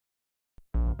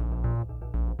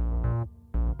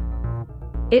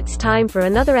It's time for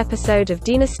another episode of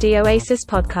Dynasty Oasis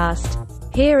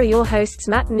podcast. Here are your hosts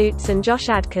Matt Newts and Josh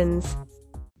Adkins.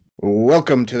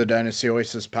 Welcome to the Dynasty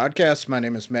Oasis podcast. My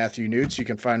name is Matthew Newts. You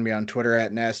can find me on Twitter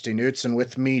at Nasty Newts, and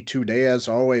with me today, as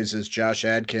always, is Josh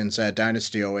Adkins at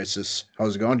Dynasty Oasis.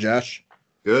 How's it going, Josh?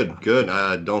 Good.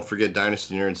 Don't forget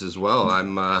Dynasty Nerds as well.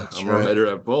 I'm a writer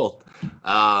at both.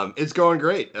 It's going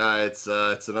great. It's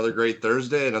another great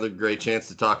Thursday, another great chance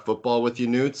to talk football with you,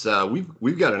 Newts.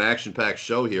 We've got an action-packed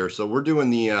show here, so we're doing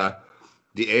the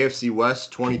AFC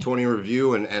West 2020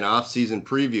 review and off-season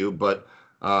preview. But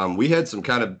we had some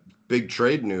kind of big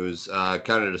trade news, kind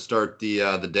of to start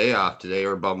the day off today,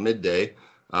 or about midday.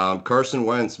 Carson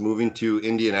Wentz moving to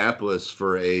Indianapolis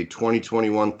for a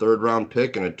 2021 third-round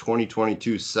pick and a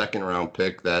 2022 second-round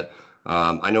pick that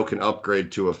I know can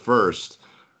upgrade to a first.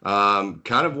 Kind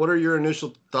of what are your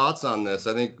initial thoughts on this?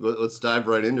 I think let's dive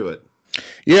right into it.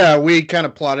 Yeah, we kind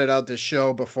of plotted out this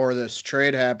show before this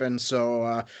trade happened,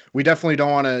 so we definitely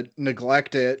don't want to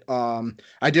neglect it.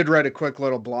 I did write a quick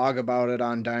little blog about it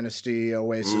on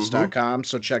dynastyoasis.com,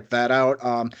 so check that out.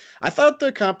 I thought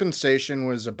the compensation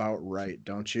was about right,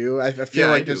 don't you? I feel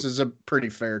like this is a pretty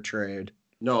fair trade.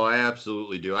 No, I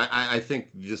absolutely do. I think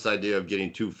this idea of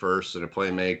getting two firsts and a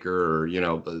playmaker,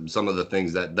 or some of the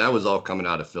things that was all coming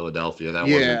out of Philadelphia. That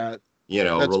wasn't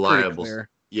reliable.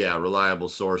 Yeah, reliable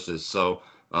sources. So,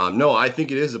 no, I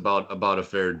think it is about a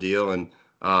fair deal. And,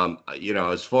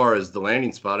 as far as the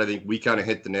landing spot, I think we kind of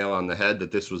hit the nail on the head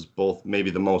that this was both maybe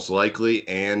the most likely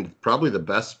and probably the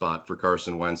best spot for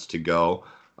Carson Wentz to go.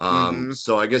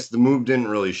 So I guess the move didn't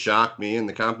really shock me, and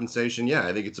the compensation, yeah,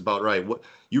 I think it's about right. What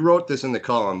you wrote this in the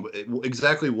column,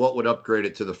 exactly what would upgrade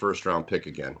it to the first round pick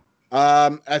again?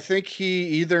 I think he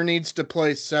either needs to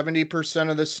play 70%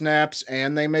 of the snaps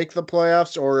and they make the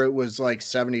playoffs, or it was like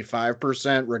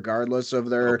 75% regardless of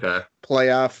their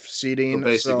playoff seeding. So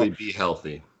basically be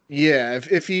healthy. Yeah,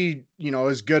 if he,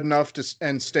 is good enough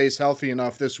and stays healthy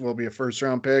enough, this will be a first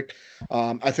round pick.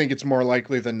 I think it's more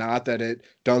likely than not that it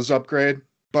does upgrade.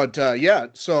 But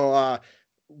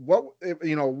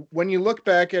when you look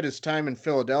back at his time in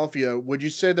Philadelphia, would you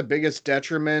say the biggest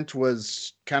detriment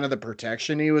was kind of the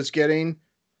protection he was getting?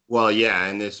 Well, yeah,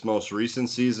 in this most recent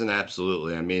season,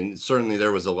 absolutely. I mean, certainly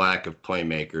there was a lack of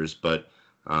playmakers, but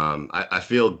I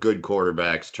feel good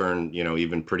quarterbacks turn,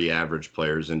 even pretty average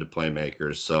players into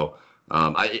playmakers. So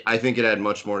I think it had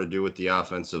much more to do with the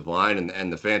offensive line.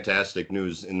 And the fantastic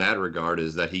news in that regard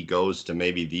is that he goes to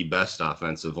maybe the best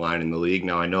offensive line in the league.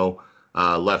 Now, I know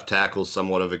left tackle is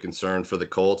somewhat of a concern for the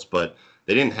Colts, but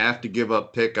they didn't have to give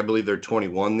up pick. I believe they're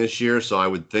 21 this year, so I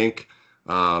would think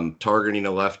targeting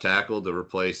a left tackle to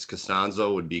replace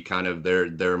Costanzo would be kind of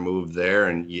their move there,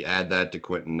 and you add that to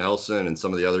Quentin Nelson and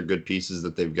some of the other good pieces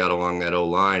that they've got along that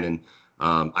O-line, and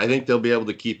I think they'll be able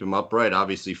to keep him upright.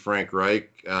 Obviously, Frank Reich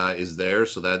is there,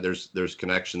 so that there's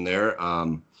connection there.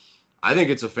 I think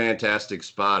it's a fantastic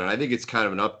spot, and I think it's kind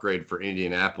of an upgrade for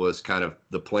Indianapolis, kind of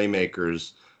the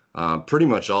playmakers pretty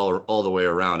much all the way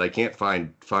around. I can't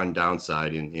find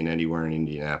downside in anywhere in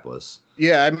Indianapolis.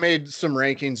 Yeah, I made some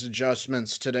rankings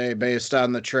adjustments today based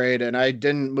on the trade, and I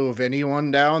didn't move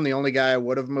anyone down. The only guy I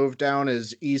would have moved down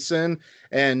is Eason,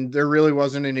 and there really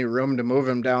wasn't any room to move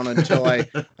him down until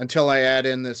I add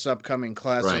in this upcoming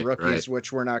class of rookies,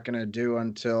 which we're not going to do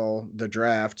until the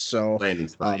draft. So landing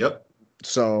spot, yep.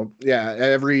 So, yeah,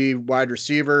 every wide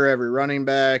receiver, every running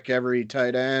back, every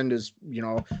tight end is,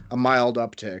 a mild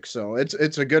uptick. So it's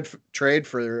a good trade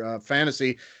for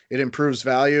fantasy. It improves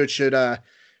value. It should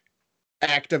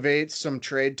activate some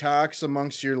trade talks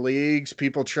amongst your leagues.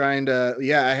 People trying to,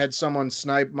 I had someone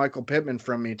snipe Michael Pittman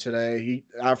from me today. He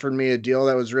offered me a deal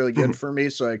that was really good for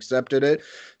me, so I accepted it.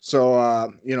 So,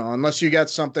 unless you got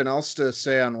something else to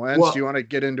say on Wentz, do you want to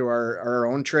get into our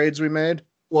own trades we made?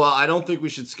 Well, I don't think we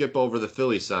should skip over the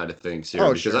Philly side of things here,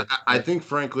 because sure. I think,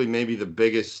 frankly, maybe the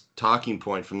biggest talking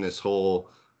point from this whole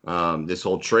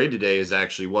trade today is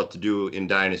actually what to do in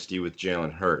Dynasty with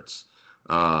Jalen Hurts.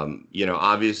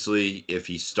 Obviously, if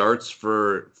he starts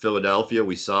for Philadelphia,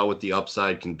 we saw what the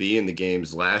upside can be in the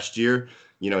games last year.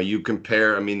 You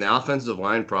compare, the offensive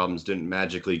line problems didn't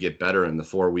magically get better in the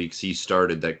 4 weeks he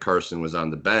started that Carson was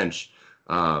on the bench.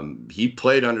 He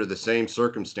played under the same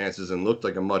circumstances and looked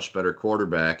like a much better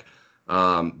quarterback.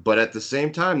 But at the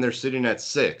same time, they're sitting at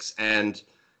 6. And,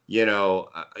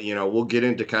 we'll get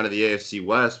into kind of the AFC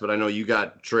West, but I know you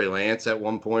got Trey Lance at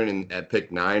one point at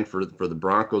pick 9 for the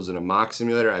Broncos in a mock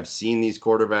simulator. I've seen these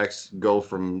quarterbacks go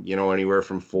from, anywhere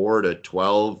from 4 to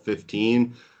 12,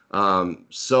 15.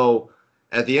 So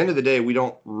at the end of the day, we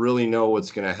don't really know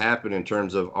what's going to happen in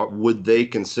terms of would they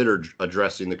consider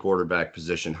addressing the quarterback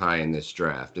position high in this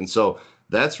draft. And so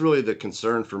that's really the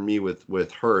concern for me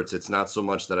with Hurts. It's not so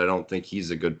much that I don't think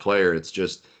he's a good player. It's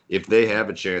just if they have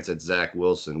a chance at Zach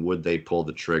Wilson, would they pull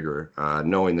the trigger,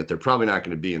 knowing that they're probably not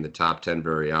going to be in the top 10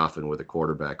 very often with a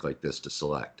quarterback like this to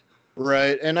select.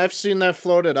 Right. And I've seen that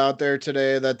floated out there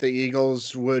today that the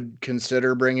Eagles would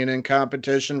consider bringing in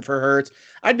competition for Hurts.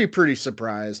 I'd be pretty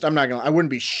surprised. I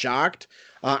wouldn't be shocked.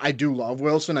 I do love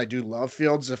Wilson. I do love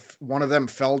Fields. If one of them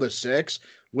fell to 6,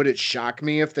 would it shock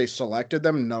me if they selected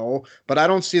them? No. But I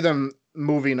don't see them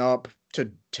moving up to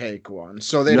take one.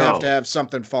 So they'd have to have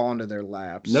something fall into their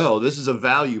laps. No, this is a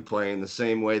value play in the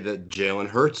same way that Jalen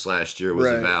Hurts last year was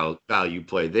a value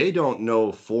play. They don't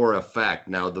know for a fact.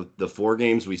 Now, the 4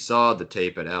 games we saw, the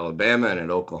tape at Alabama and at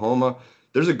Oklahoma,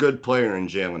 there's a good player in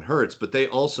Jalen Hurts, but they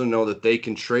also know that they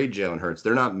can trade Jalen Hurts.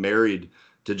 They're not married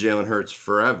to Jalen Hurts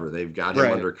forever. They've got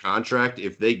him under contract.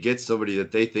 If they get somebody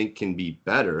that they think can be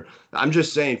better, I'm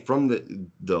just saying from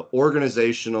the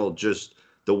organizational, just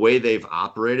the way they've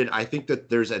operated, I think that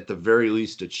there's at the very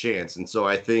least a chance. And so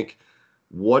I think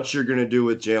what you're going to do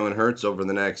with Jalen Hurts over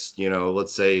the next,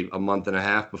 let's say a month and a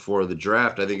half before the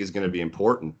draft, I think is going to be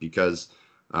important because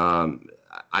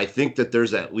I think that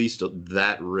there's at least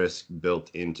that risk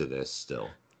built into this still.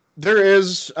 There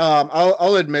is.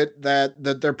 I'll admit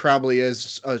that there probably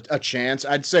is a chance.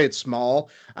 I'd say it's small.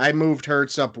 I moved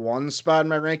Hurts up 1 spot in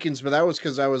my rankings, but that was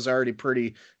because I was already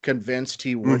pretty convinced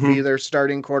he would be their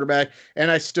starting quarterback, and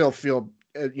I still feel,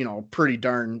 pretty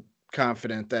darn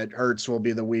confident that Hurts will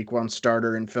be the Week 1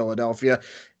 starter in Philadelphia.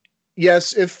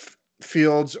 Yes, if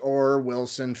Fields or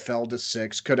Wilson fell to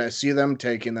 6, could I see them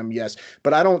taking them? Yes,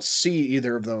 but I don't see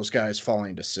either of those guys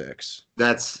falling to 6.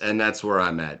 That's where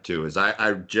I'm at too. Is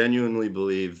I genuinely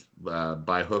believe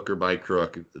by hook or by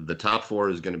crook, the top 4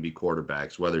 is going to be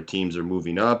quarterbacks. Whether teams are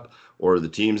moving up or the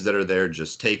teams that are there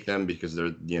just take them because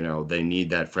they're they need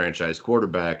that franchise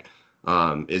quarterback.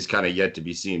 Is kind of yet to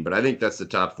be seen. But I think that's the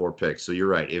top 4 picks. So you're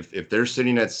right. If they're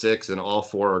sitting at 6 and all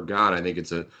 4 are gone, I think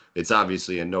it's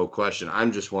obviously a no question.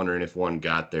 I'm just wondering if one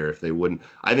got there, if they wouldn't.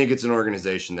 I think it's an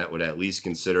organization that would at least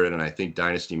consider it, and I think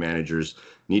dynasty managers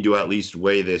need to at least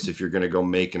weigh this if you're going to go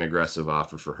make an aggressive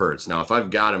offer for Hurts. Now, if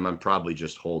I've got him, I'm probably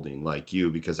just holding like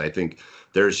you because I think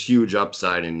there's huge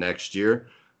upside in next year.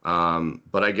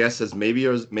 But I guess as a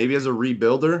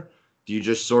rebuilder, do you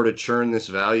just sort of churn this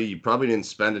value? You probably didn't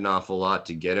spend an awful lot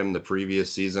to get him the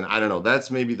previous season. I don't know. That's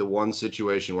maybe the one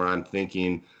situation where I'm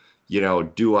thinking,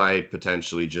 do I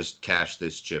potentially just cash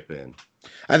this chip in?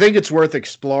 I think it's worth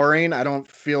exploring. I don't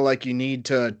feel like you need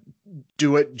to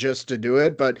do it just to do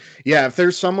it. But yeah, if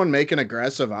there's someone making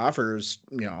aggressive offers,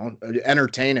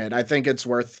 entertain it. I think it's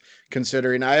worth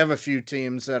considering. I have a few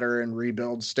teams that are in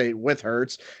rebuild state with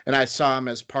Hurts, and I saw him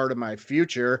as part of my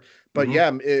future. But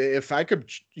yeah, if I could,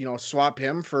 swap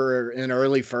him for an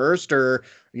early first or,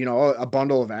 a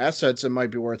bundle of assets, it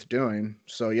might be worth doing.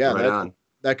 So yeah,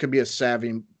 that could be a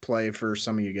savvy play for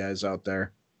some of you guys out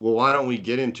there. Well, why don't we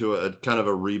get into a kind of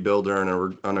a rebuilder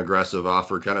and an aggressive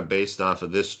offer kind of based off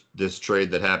of this trade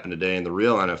that happened today in the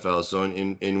real NFL. So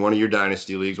in one of your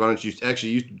dynasty leagues, why don't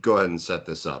you go ahead and set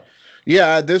this up?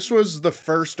 Yeah, this was the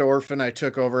first orphan I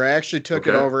took over. I actually took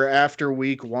it over after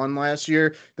Week 1 last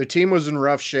year. The team was in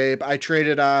rough shape. I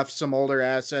traded off some older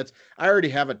assets. I already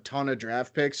have a ton of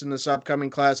draft picks in this upcoming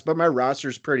class, but my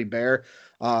roster's pretty bare.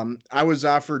 I was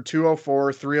offered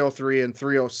 204, 303, and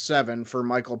 307 for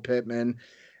Michael Pittman.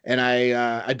 And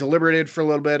I deliberated for a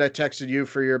little bit. I texted you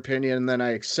for your opinion, and then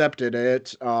I accepted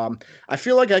it. I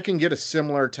feel like I can get a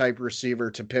similar type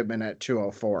receiver to Pittman at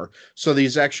 204. So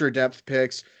these extra depth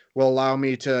picks will allow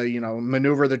me to,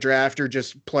 maneuver the draft or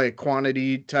just play a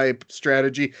quantity type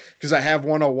strategy. Because I have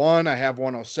 101, I have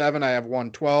 107, I have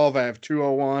 112, I have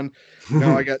 201.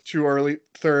 I got 2 early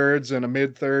thirds and a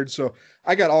mid third. So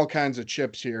I got all kinds of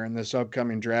chips here in this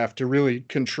upcoming draft to really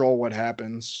control what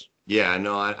happens. Yeah,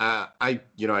 no, I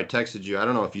texted you. I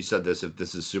don't know if you said this, if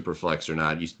this is super flex or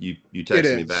not. You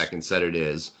texted me back and said it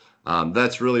is.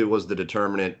 That's really was the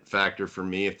determinant factor for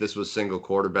me. If this was single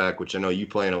quarterback, which I know you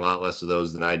play in a lot less of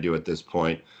those than I do at this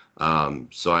point.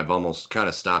 So I've almost kind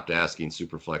of stopped asking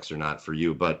super flex or not for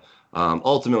you. But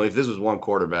ultimately, if this was one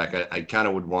quarterback, I kind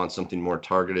of would want something more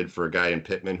targeted for a guy in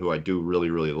Pittman who I do really,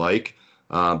 really like.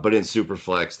 But in super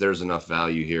flex, there's enough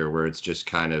value here where it's just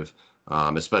kind of,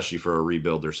 especially for a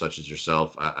rebuilder such as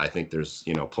yourself, I think there's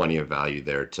plenty of value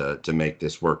there to make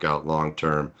this work out long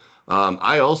term.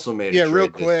 I also made a Yeah, trade real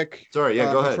quick. Sorry,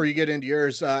 yeah, go Before ahead. you get into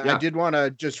yours, I Yeah. did want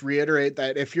to just reiterate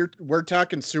that if we're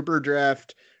talking super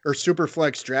draft or super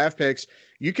flex draft picks,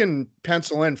 you can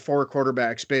pencil in 4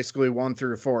 quarterbacks, basically 1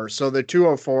 through 4. So the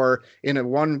 204 in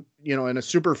in a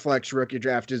super flex rookie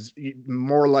draft is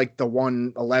more like the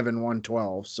 111,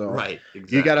 112. So Right, you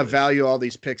got to exactly. value all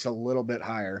these picks a little bit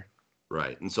higher.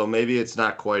 Right. And so maybe it's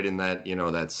not quite in that,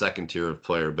 that second tier of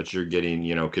player, but you're getting,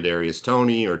 Kadarius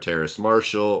Toney or Terrace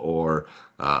Marshall or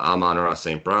Amon-Ra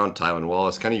St. Brown, Tylan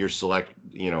Wallace, kind of your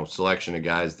selection of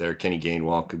guys there. Kenny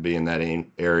Gainwell could be in that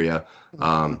area.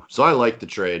 So I like the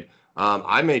trade.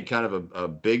 I made kind of a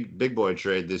big boy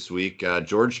trade this week.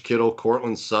 George Kittle,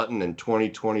 Cortland Sutton in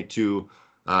 2022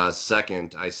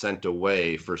 second, I sent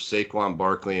away for Saquon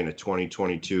Barkley in a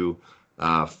 2022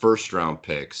 first round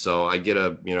pick. So I get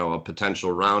a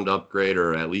potential round upgrade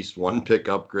or at least one pick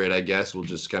upgrade, I guess. We'll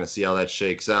just kind of see how that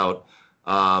shakes out.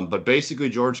 But basically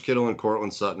George Kittle and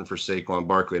Cortland Sutton for Saquon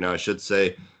Barkley. Now I should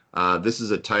say this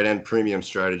is a tight end premium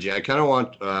strategy. I kind of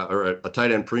want or a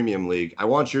tight end premium league. I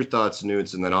want your thoughts,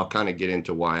 Newts, and then I'll kind of get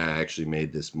into why I actually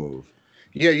made this move.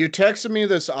 Yeah, you texted me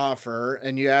this offer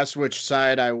and you asked which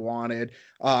side I wanted.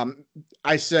 Um,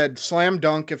 I said slam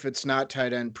dunk if it's not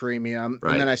tight end premium,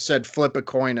 and then Right. I said flip a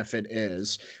coin if it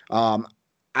is. Um,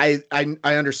 I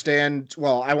understand.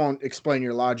 Well, I won't explain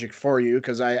your logic for you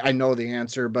because I know the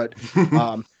answer, but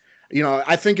um,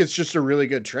 I think it's just a really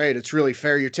good trade. It's really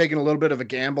fair. You're taking a little bit of a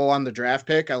gamble on the draft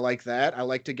pick. I like that. I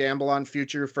like to gamble on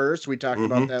future first. We talked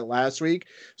about Mm-hmm. that last week.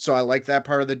 So I like that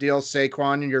part of the deal.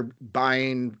 Saquon, you're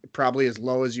buying probably as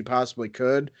low as you possibly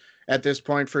could at this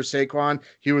point for Saquon.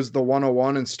 He was the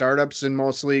 101 in startups in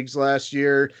most leagues last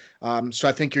year. So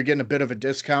I think you're getting a bit of a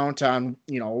discount on,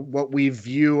 what we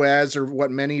view as or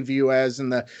what many view as in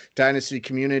the dynasty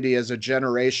community as a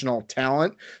generational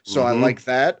talent. So I Mm-hmm. like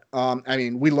that. I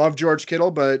mean, we love George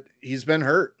Kittle, but he's been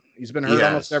hurt. He's been He hurt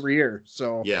almost has. every year.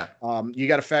 So Yeah. you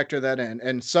got to factor that in.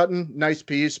 And Sutton, nice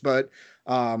piece, but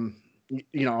um,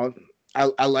 you know,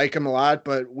 I like him a lot,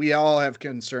 but we all have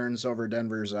concerns over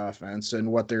Denver's offense and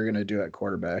what they're going to do at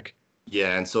quarterback.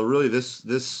 Yeah, and so really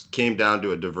this came down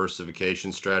to a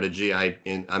diversification strategy.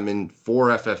 I'm in 4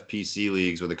 FFPC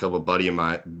leagues with a couple of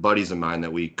buddies of mine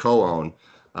that we co-own.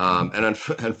 And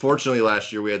unfortunately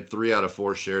last year we had 3 out of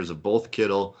 4 shares of both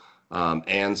Kittle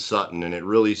and Sutton, and it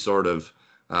really sort of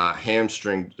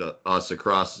hamstringed us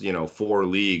across 4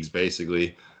 leagues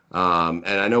basically. And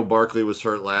I know Barkley was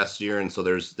hurt last year, and so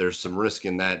there's some risk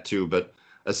in that too. But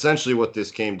essentially what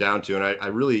this came down to, and I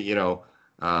really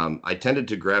I tended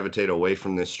to gravitate away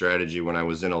from this strategy when I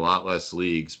was in a lot less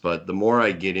leagues, but the more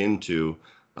I get into,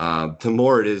 the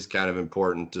more it is kind of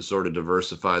important to sort of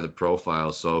diversify the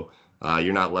profile. So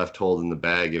you're not left holding the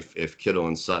bag if Kittle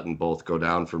and Sutton both go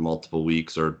down for multiple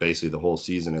weeks or basically the whole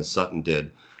season as Sutton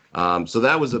did. So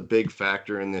that was a big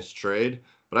factor in this trade.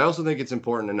 But I also think it's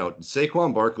important to note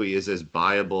Saquon Barkley is as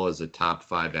viable as a top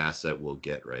 5 asset we'll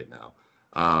get right now.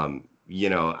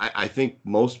 I think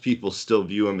most people still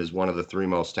view him as one of the 3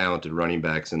 most talented running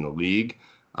backs in the league.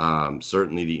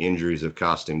 Certainly the injuries have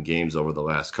cost him games over the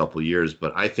last couple of years,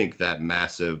 but I think that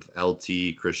massive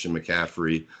LT Christian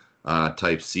McCaffrey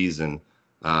type season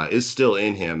is still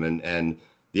in him. And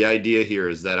the idea here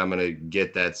is that I'm going to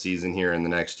get that season here in the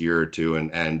next year or two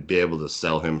and be able to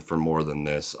sell him for more than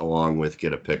this, along with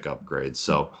get a pick upgrade.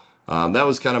 So that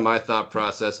was kind of my thought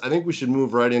process. I think we should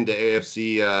move right into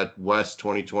AFC West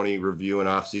 2020 review and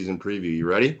offseason preview. You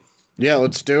ready? Yeah,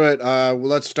 let's do it.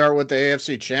 Let's start with the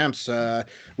AFC champs.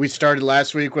 We started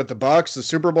last week with the Bucks, the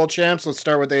Super Bowl champs. Let's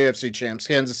start with the AFC champs,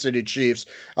 Kansas City Chiefs.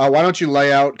 Why don't you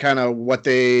lay out kind of what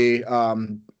they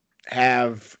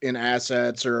have in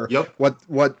assets or Yep.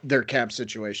 what their cap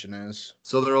situation is?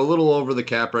 So they're a little over the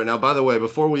cap right now. By the way,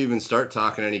 before we even start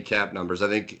talking any cap numbers, I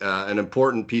think an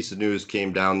important piece of news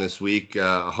came down this week.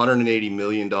 $180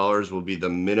 million will be the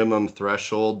minimum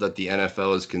threshold that the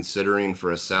NFL is considering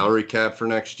for a salary cap for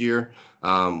next year.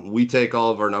 We take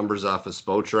all of our numbers off of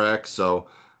Spotrac, so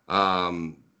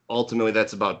ultimately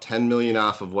that's about 10 million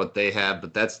off of what they have,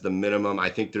 but that's the minimum. I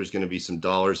think there's going to be some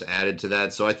dollars added to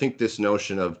that. So I think this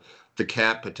notion of the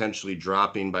cap potentially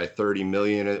dropping by 30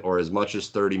 million or as much as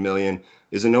 30 million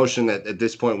is a notion that at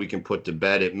this point we can put to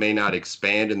bed. It may not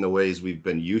expand in the ways we've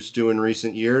been used to in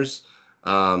recent years.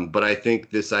 But I think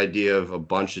this idea of a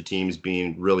bunch of teams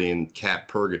being really in cap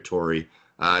purgatory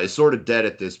is sort of dead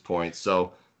at this point.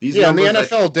 So these numbers, and the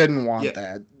NFL didn't want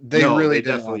that. They no, really they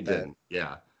didn't definitely want that. didn't.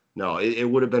 Yeah. No, it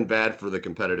would have been bad for the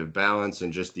competitive balance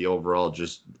and just the overall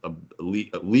a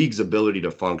league's ability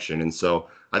to function. And so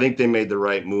I think they made the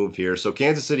right move here. So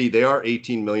Kansas City, they are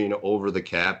 18 million over the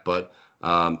cap, but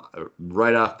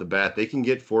Right off the bat, they can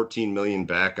get $14 million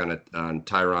back on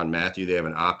Tyrann Mathieu. They have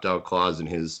an opt-out clause in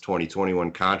his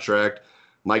 2021 contract.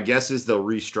 My guess is they'll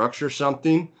restructure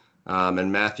something,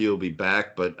 and Mathieu will be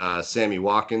back. But Sammy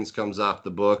Watkins comes off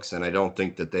the books, and I don't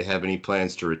think that they have any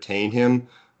plans to retain him.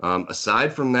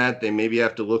 Aside from that, they maybe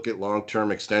have to look at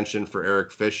long-term extension for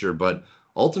Eric Fisher. But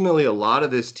ultimately, a lot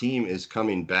of this team is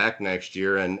coming back next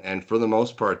year, and for the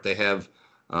most part, they have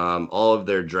all of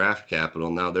their draft capital.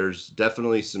 Now, there's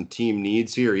definitely some team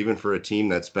needs here, even for a team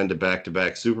that's been to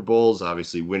back-to-back Super Bowls,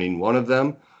 obviously winning one of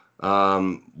them.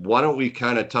 Why don't we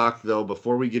kind of talk, though,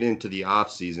 before we get into the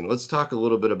offseason, let's talk a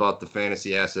little bit about the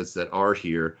fantasy assets that are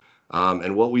here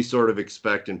and what we sort of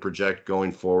expect and project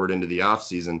going forward into the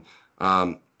offseason.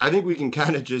 I think we can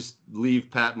kind of just leave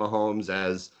Pat Mahomes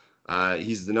as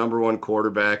he's the number one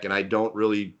quarterback, and I don't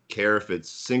really care if it's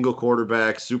single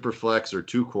quarterback, super flex, or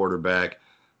two quarterback.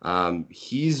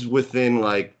 He's within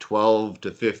like 12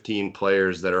 to 15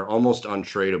 players that are almost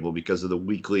untradeable because of the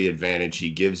weekly advantage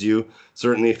he gives you.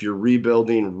 Certainly, if you're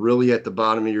rebuilding really at the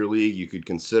bottom of your league, you could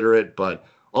consider it, but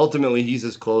ultimately he's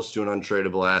as close to an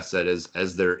untradeable asset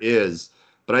as there is.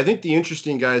 But I think the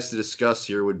interesting guys to discuss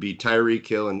here would be Tyreek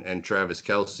Hill and Travis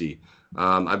Kelce.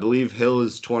 I believe Hill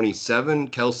is 27,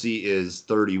 Kelce is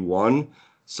 31.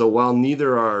 So while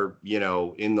neither are,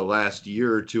 in the last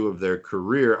year or two of their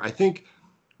career, I think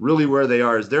really where they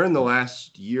are is they're in the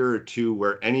last year or two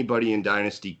where anybody in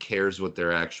Dynasty cares what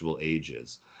their actual age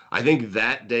is. I think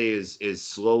that day is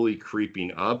slowly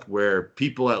creeping up where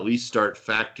people at least start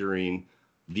factoring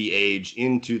the age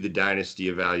into the Dynasty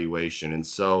evaluation. And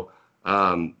so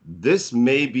this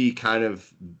may be kind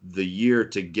of the year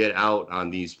to get out on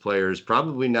these players.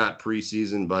 Probably not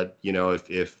preseason, but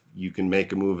if you can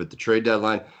make a move at the trade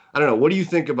deadline. I don't know. What do you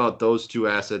think about those two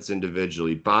assets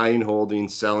individually? Buying, holding,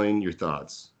 selling, your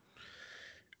thoughts?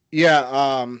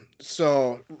 Yeah,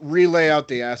 so relay out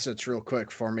the assets real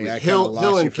quick for me. Hill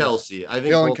and Kelce. I think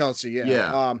Hill and Kelce, yeah.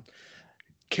 Yeah.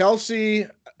 Kelce,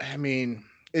 I mean,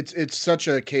 it's such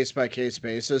a case-by-case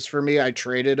basis for me. I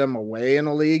traded him away in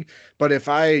a league, but if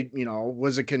I,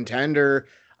 was a contender,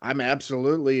 I'm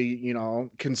absolutely,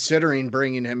 considering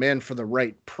bringing him in for the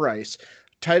right price.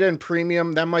 Tight end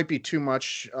premium, that might be too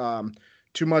much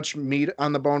meat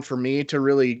on the bone for me to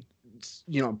really,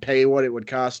 pay what it would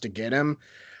cost to get him.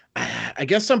 I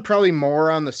guess I'm probably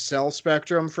more on the sell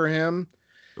spectrum for him.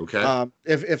 Okay.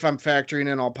 If I'm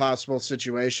factoring in all possible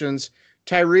situations,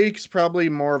 Tyreek's probably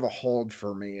more of a hold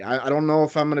for me. I don't know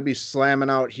if I'm going to be slamming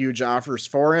out huge offers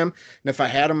for him. And if I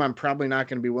had him, I'm probably not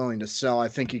going to be willing to sell. I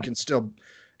think he can still,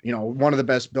 one of the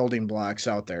best building blocks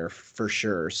out there for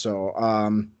sure. So,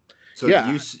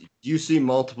 yeah. Do you see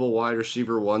multiple wide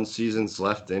receiver one seasons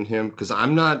left in him? Because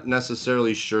I'm not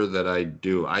necessarily sure that I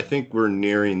do. I think we're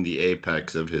nearing the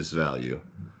apex of his value.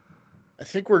 I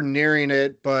think we're nearing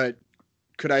it, but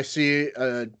could I see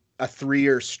a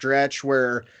 3-year stretch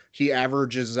where he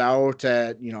averages out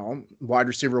at, wide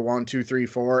receiver 1, 2, 3,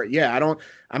 4? Yeah,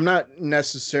 I'm not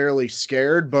necessarily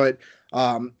scared, but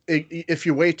if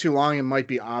you wait too long, it might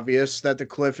be obvious that the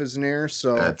cliff is near.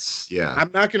 So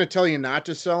I'm not going to tell you not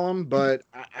to sell him, but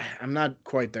I'm not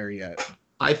quite there yet.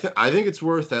 I think it's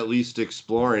worth at least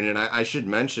exploring. And I should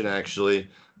mention, actually,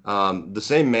 the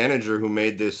same manager who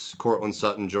made this Courtland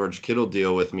Sutton, George Kittle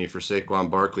deal with me for Saquon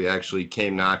Barkley actually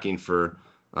came knocking for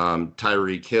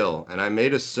Tyreek Hill. And I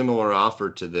made a similar offer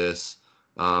to this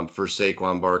for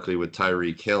Saquon Barkley with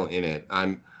Tyreek Hill in it.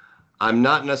 I'm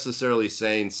not necessarily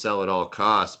saying sell at all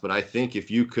costs, but I think if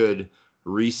you could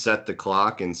reset the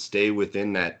clock and stay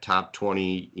within that top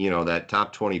 20, that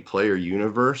top 20 player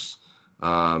universe,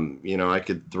 I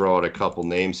could throw out a couple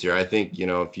names here. I think,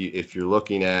 if you're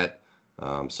looking at,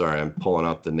 sorry, I'm pulling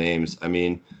up the names. I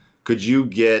mean, could you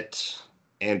get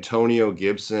Antonio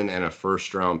Gibson and a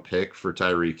first-round pick for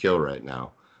Tyreek Hill right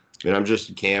now? I'm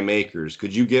just Cam Akers.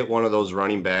 Could you get one of those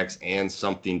running backs and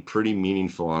something pretty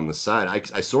meaningful on the side?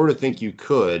 I sort of think you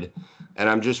could, and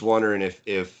I'm just wondering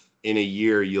if in a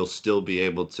year you'll still be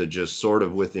able to just sort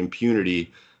of with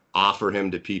impunity offer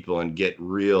him to people and get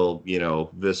real,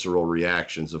 visceral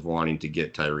reactions of wanting to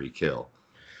get Tyreek Hill.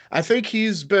 I think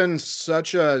he's been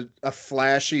such a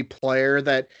flashy player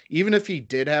that even if he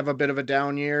did have a bit of a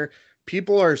down year,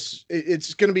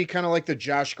 it's going to be kind of like the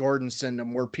Josh Gordon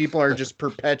syndrome where people are just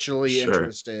perpetually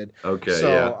interested. Okay. So,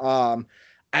 yeah.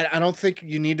 I don't think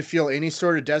you need to feel any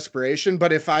sort of desperation,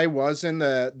 but if I was in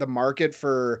the market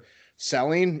for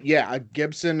selling, yeah, a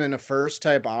Gibson and a first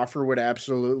type offer would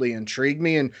absolutely intrigue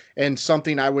me and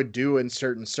something I would do in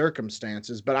certain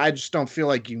circumstances, but I just don't feel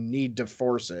like you need to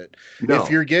force it. No.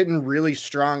 If you're getting really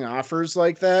strong offers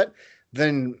like that,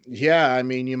 then yeah, I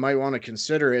mean, you might want to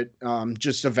consider it.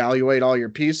 Just evaluate all your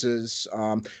pieces.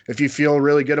 If you feel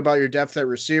really good about your depth at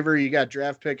receiver, you got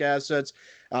draft pick assets.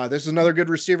 This is another good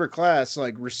receiver class.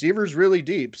 Like receivers really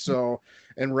deep. So,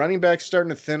 and running backs starting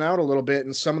to thin out a little bit,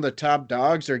 and some of the top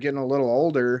dogs are getting a little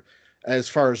older as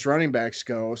far as running backs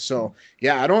go. So,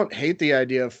 yeah, I don't hate the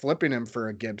idea of flipping him for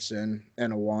a Gibson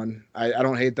and a one. I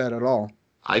don't hate that at all.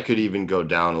 I could even go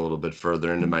down a little bit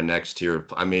further into my next tier.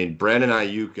 I mean, Brandon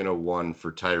Ayuk in a one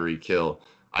for Tyreek Hill.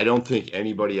 I don't think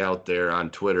anybody out there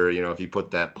on Twitter, if you put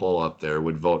that poll up there,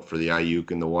 would vote for the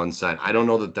Ayuk in the one side. I don't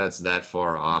know that that's that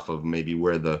far off of maybe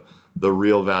where the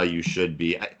real value should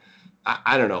be.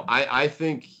 I don't know. I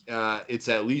think it's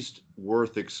at least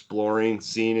worth exploring,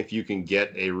 seeing if you can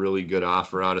get a really good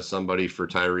offer out of somebody for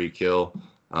Tyreek Hill.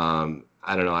 I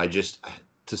don't know.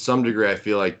 To some degree, I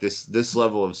feel like this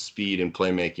level of speed and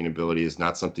playmaking ability is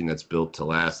not something that's built to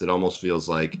last. It almost feels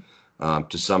like,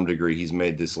 to some degree, he's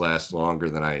made this last longer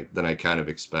than I kind of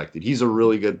expected. He's a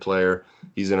really good player.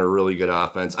 He's in a really good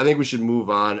offense. I think we should move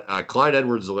on. Clyde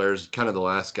Edwards-Helaire is kind of the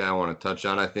last guy I want to touch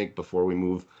on, I think, before we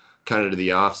move kind of to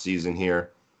the off season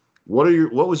here. What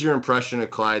was your impression of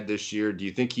Clyde this year? Do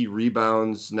you think he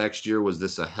rebounds next year? Was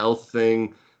this a health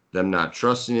thing, them not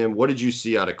trusting him? What did you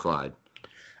see out of Clyde?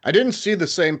 I didn't see the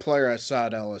same player I saw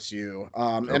at LSU,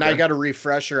 and I got a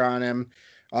refresher on him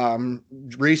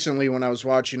recently when I was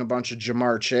watching a bunch of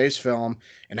Jamar Chase film,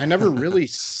 and I never really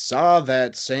saw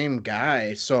that same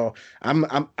guy. So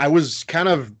I was kind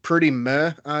of pretty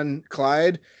meh on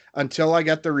Clyde until I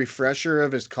got the refresher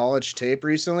of his college tape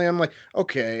recently. I'm like,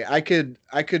 okay, I could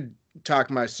talk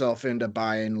myself into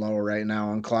buying low right now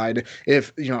on Clyde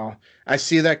if I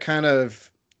see that kind of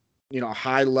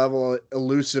high level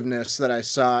elusiveness that I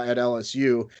saw at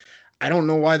LSU. I don't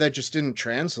know why that just didn't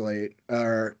translate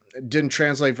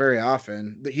very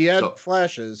often. He had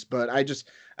flashes, but I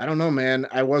don't know, man.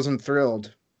 I wasn't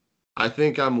thrilled. I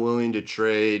think I'm willing to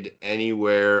trade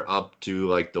anywhere up to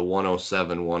like the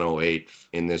 107, 108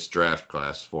 in this draft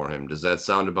class for him. Does that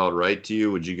sound about right to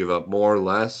you? Would you give up more or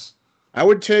less? I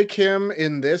would take him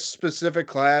in this specific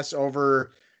class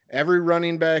over every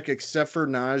running back except for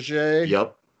Najee.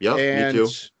 Yep, and me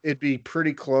too. It'd be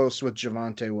pretty close with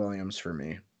Javonte Williams for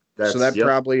me. So that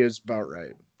probably is about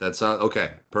right. That's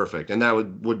okay, perfect. And that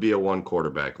would be a one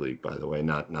quarterback league, by the way,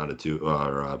 not a two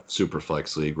or a super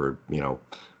flex league where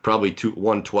probably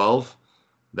 112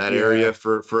 that area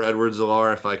for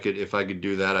Edwards-Helaire. If I could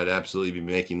do that, I'd absolutely be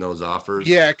making those offers.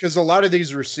 Yeah, because a lot of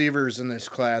these receivers in this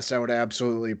class I would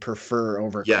absolutely prefer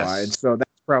over Clyde. So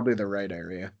that's probably the right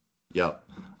area. Yep.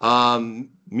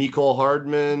 Mecole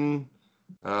Hardman,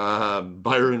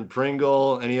 Byron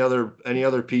Pringle, any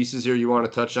other pieces here you want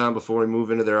to touch on before we move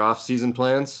into their off-season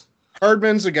plans?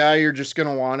 Hardman's a guy you're just going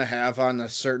to want to have on a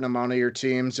certain amount of your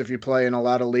teams. If you play in a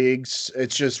lot of leagues,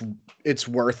 it's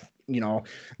worth,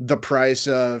 the price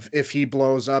of if he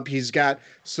blows up. He's got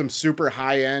some super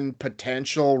high-end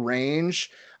potential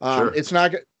range. Sure. It's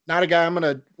not a guy I'm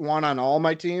going to want on all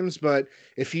my teams, but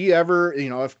if he ever,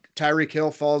 if Tyreek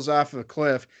Hill falls off a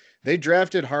cliff, they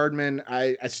drafted Hardman,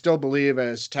 I still believe,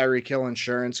 as Tyreek Hill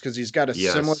insurance because he's got a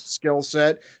similar skill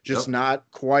set, just not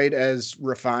quite as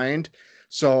refined.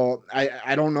 So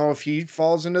I don't know if he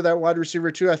falls into that wide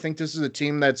receiver too. I think this is a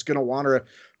team that's going to want to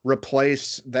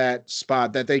replace that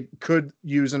spot, that they could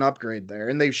use an upgrade there,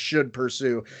 and they should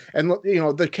pursue. And,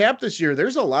 the cap this year,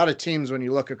 there's a lot of teams when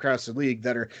you look across the league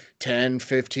that are 10,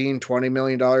 15, $20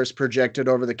 million projected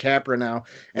over the cap right now.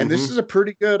 And this is a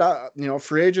pretty good,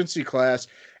 free agency class.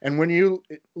 And when you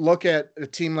look at a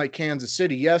team like Kansas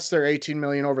City, yes, they're 18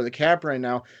 million over the cap right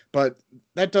now, but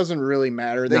that doesn't really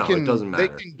matter. It doesn't matter.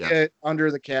 They can get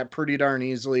under the cap pretty darn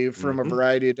easily from a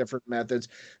variety of different methods.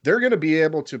 They're going to be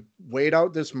able to wait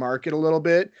out this market a little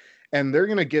bit, and they're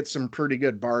going to get some pretty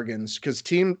good bargains because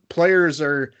team players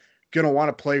are going to want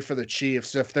to play for the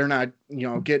Chiefs if they're not,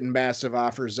 getting massive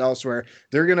offers elsewhere.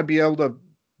 They're going to be able to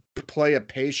play a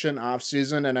patient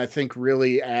offseason and I think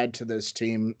really add to this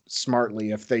team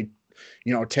smartly if they,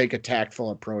 take a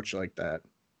tactful approach like that.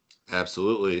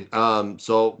 Absolutely.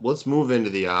 So let's move into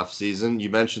the offseason. You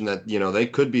mentioned that, they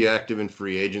could be active in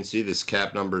free agency. This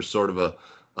cap number is sort of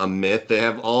a myth. They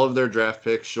have all of their draft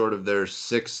picks short of their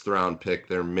 6th round pick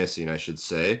they're missing, I should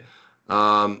say.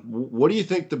 What do you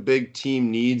think the big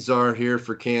team needs are here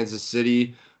for Kansas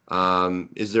City?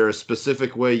 Is there a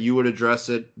specific way you would address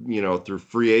it, through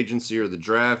free agency or the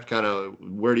draft? Kind of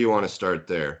where do you want to start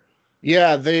there?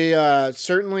 Yeah, they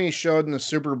certainly showed in the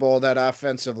Super Bowl that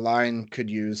offensive line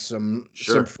could use some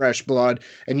fresh blood.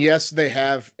 And yes, they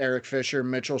have Eric Fisher,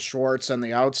 Mitchell Schwartz on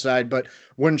the outside, but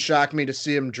wouldn't shock me to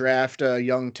see him draft a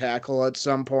young tackle at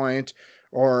some point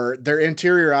or their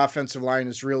interior offensive line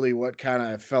is really what kind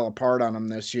of fell apart on them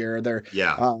this year. Their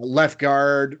Yeah. left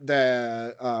guard,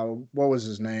 what was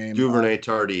his name? Duvernay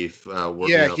Tardif.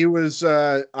 Yeah, he was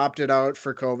opted out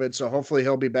for COVID, so hopefully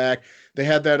he'll be back. They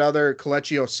had that other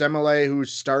Kelechi Osemele who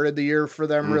started the year for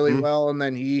them really Mm-hmm. well, and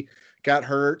then he got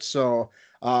hurt. So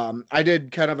I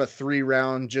did kind of a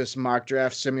 3-round just mock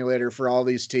draft simulator for all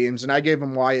these teams, and I gave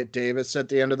them Wyatt Davis at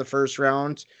the end of the first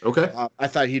round. Okay. I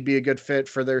thought he'd be a good fit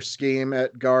for their scheme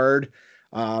at guard.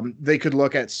 They could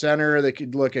look at center, they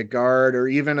could look at guard, or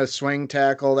even a swing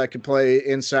tackle that could play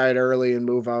inside early and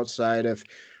move outside if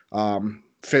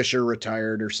Fisher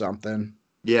retired or something.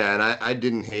 Yeah, and I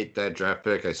didn't hate that draft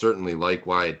pick. I certainly like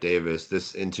Wyatt Davis.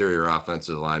 This interior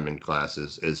offensive lineman class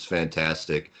is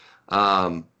fantastic.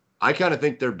 I kind of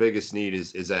think their biggest need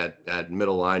is at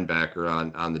middle linebacker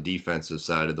on the defensive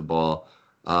side of the ball.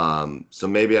 So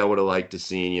maybe I would have liked to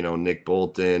seen, Nick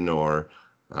Bolton or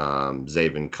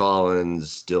Zaven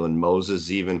Collins, Dylan Moses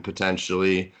even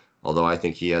potentially, although I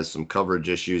think he has some coverage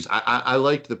issues. I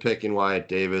liked the pick in Wyatt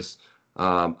Davis.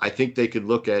 I think they could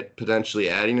look at potentially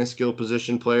adding a skill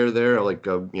position player there, like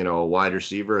a wide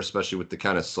receiver, especially with the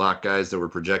kind of slot guys that we're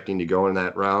projecting to go in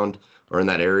that round or in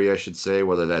that area, I should say,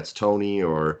 whether that's Tony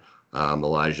or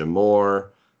Elijah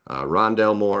Moore,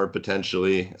 Rondell Moore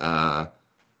potentially.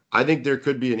 I think there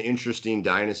could be an interesting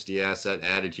dynasty asset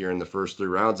added here in the first 3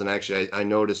 rounds. And actually, I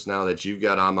noticed now that you've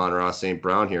got Amon-Ra St.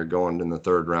 Brown here going in the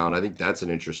 3rd round. I think that's an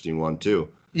interesting one too.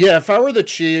 Yeah, if I were the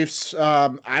Chiefs,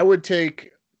 I would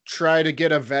try to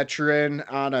get a veteran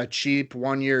on a cheap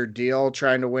 1-year deal,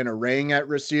 trying to win a ring at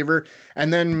receiver,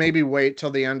 and then maybe wait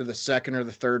till the end of the 2nd or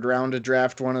the 3rd round to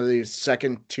draft one of these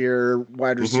 2nd-tier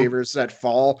wide receivers that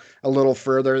fall a little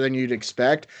further than you'd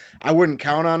expect. I wouldn't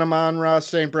count on Amon-Ra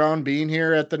St. Brown being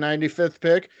here at the 95th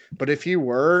pick, but if he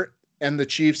were, and the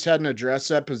Chiefs hadn't addressed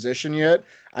that position yet,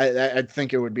 I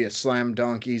think it would be a slam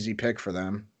dunk easy pick for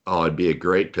them. Oh, it'd be a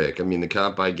great pick. I mean, the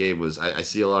comp I gave was I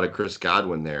see a lot of Chris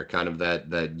Godwin there, kind of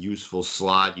that useful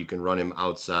slot. You can run him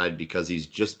outside because he's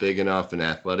just big enough and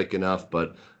athletic enough,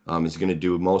 but he's going to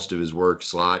do most of his work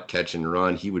slot, catch and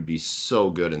run. He would be so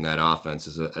good in that offense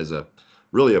as a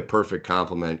really a perfect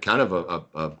complement. Kind of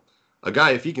a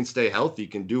guy, if he can stay healthy,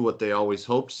 can do what they always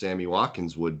hoped Sammy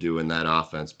Watkins would do in that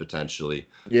offense potentially.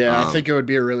 Yeah, I think it would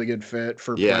be a really good fit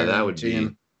for that would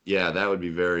team. that would be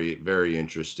very, very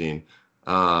interesting.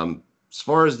 As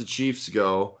far as the Chiefs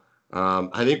go,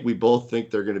 I think we both think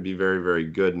they're going to be very, very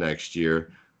good next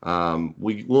year.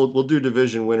 We'll do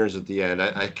division winners at the end.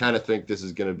 I kind of think this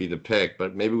is going to be the pick,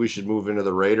 but maybe we should move into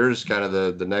the Raiders, kind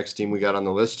of the next team we got on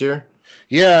the list here.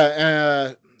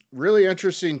 Yeah, really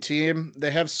interesting team.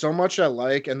 They have so much I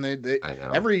like, and they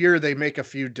every year they make a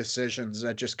few decisions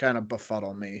that just kind of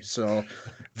befuddle me. So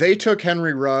they took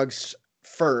Henry Ruggs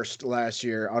first last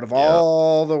year out of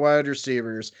all the wide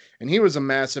receivers, and he was a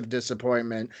massive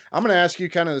disappointment. I'm going to ask you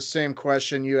kind of the same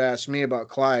question you asked me about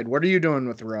Clyde. What are you doing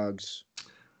with Ruggs?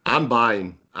 I'm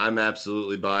buying. I'm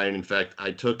absolutely buying. In fact,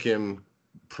 I took him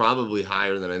probably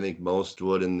higher than I think most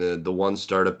would in the one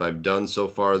startup I've done so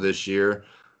far this year.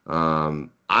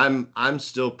 I'm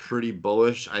still pretty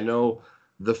bullish. I know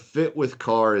the fit with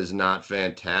Carr is not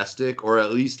fantastic, or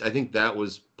at least I think that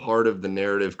was part of the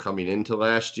narrative coming into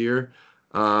last year.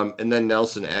 And then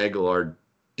Nelson Aguilar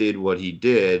did what he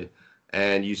did,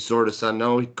 and you sort of saw,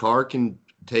 no, Carr can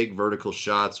take vertical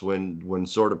shots when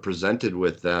sort of presented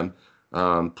with them.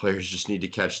 Players just need to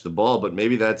catch the ball, but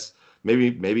maybe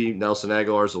Nelson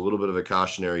Aguilar is a little bit of a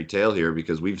cautionary tale here,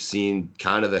 because we've seen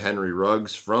kind of the Henry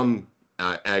Ruggs from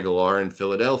Aguilar in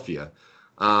Philadelphia.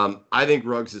 I think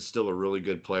Ruggs is still a really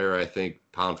good player. I think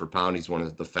pound for pound, he's one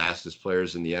of the fastest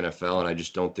players in the NFL, and I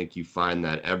just don't think you find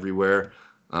that everywhere.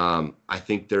 I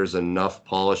think there's enough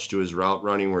polish to his route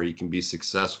running where he can be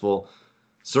successful.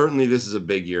 Certainly this is a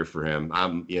big year for him.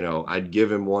 I'd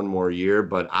give him one more year,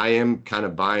 but I am kind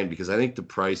of buying because I think the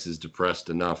price is depressed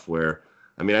enough where,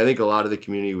 I think a lot of the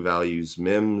community values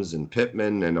Mims and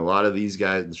Pittman and a lot of these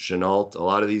guys, Chenault, a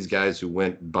lot of these guys who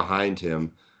went behind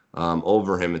him,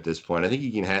 over him at this point. I think he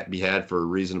can be had for a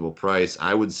reasonable price.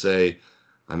 I would say,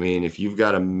 if you've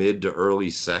got a mid to early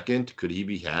second, could he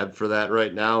be had for that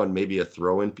right now? And maybe a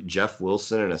throw-in Jeff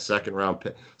Wilson and a 2nd round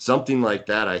pick, something like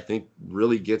that, I think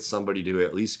really gets somebody to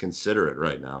at least consider it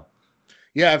right now.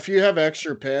 Yeah, if you have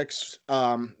extra picks,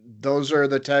 those are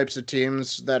the types of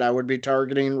teams that I would be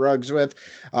targeting Ruggs with,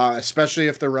 especially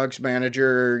if the Ruggs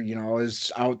manager, is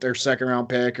out their 2nd round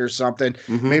pick or something.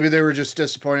 Mm-hmm. Maybe they were just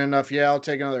disappointed enough. Yeah, I'll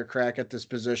take another crack at this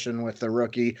position with the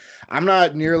rookie. I'm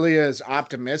not nearly as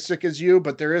optimistic as you,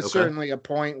 but there is certainly a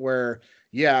point where,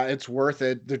 yeah, it's worth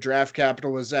it. The draft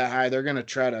capital is that high. They're going to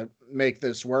try to make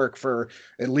this work for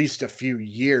at least a few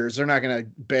years. They're not going to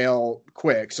bail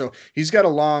quick. So he's got a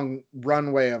long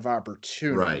runway of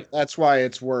opportunity. Right. That's why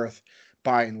it's worth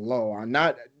buying low on.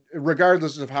 Not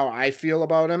regardless of how I feel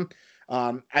about him.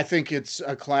 I think it's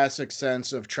a classic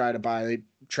sense of try to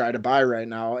buy right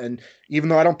now. And even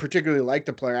though I don't particularly like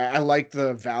the player, I like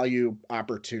the value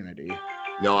opportunity.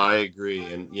 No, I agree.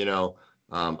 And,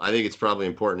 I think it's probably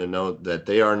important to note that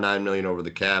they are $9 million over the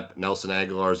cap. Nelson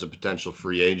Aguilar is a potential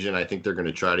free agent. I think they're going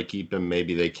to try to keep him.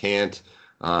 Maybe they can't.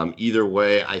 Either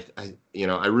way,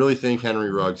 I really think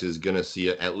Henry Ruggs is going to see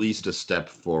at least a step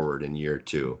forward in year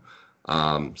 2.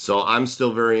 So I'm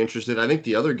still very interested. I think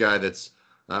the other guy that's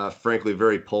frankly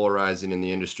very polarizing in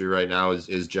the industry right now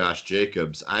is Josh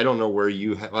Jacobs. I don't know where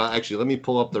you well, actually, let me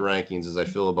pull up the rankings as I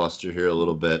filibuster here a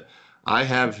little bit. I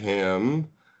have him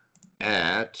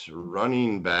at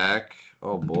running back.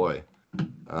 Oh boy.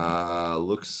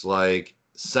 Looks like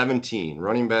 17.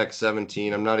 Running back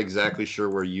 17. I'm not exactly sure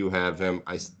where you have him.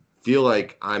 I feel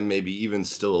like I'm maybe even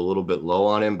still a little bit low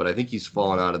on him, but I think he's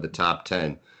fallen out of the top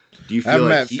 10. Do you feel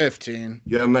like 15?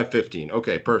 You have him at 15.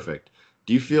 Okay, perfect.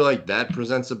 Do you feel like that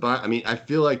presents a buy? I mean, I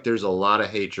feel like there's a lot of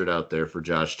hatred out there for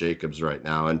Josh Jacobs right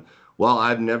now. And while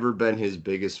I've never been his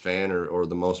biggest fan or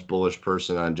the most bullish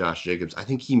person on Josh Jacobs, I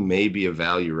think he may be a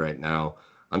value right now.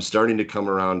 I'm starting to come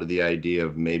around to the idea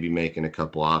of maybe making a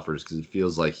couple offers because it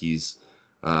feels like he's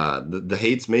the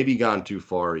hate's maybe gone too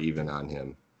far even on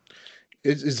him.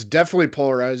 It's definitely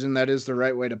polarizing. That is the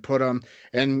right way to put him.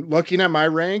 And looking at my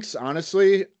ranks,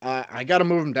 honestly, I got to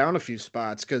move him down a few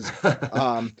spots because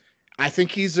I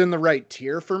think he's in the right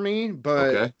tier for me,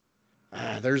 but okay.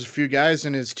 There's a few guys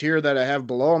in his tier that I have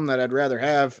below him that I'd rather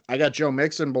have. I got Joe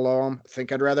Mixon below him. I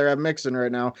think I'd rather have Mixon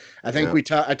right now. I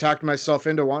think I talked myself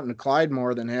into wanting Clyde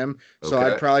more than him, so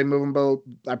I'd probably move him both.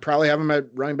 I'd probably have him at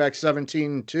running back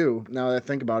 17 too. Now that I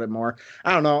think about it more,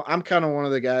 I don't know. I'm kind of one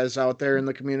of the guys out there in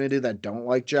the community that don't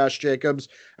like Josh Jacobs.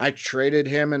 I traded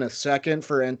him in a second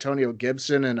for Antonio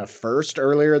Gibson in a first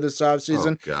earlier this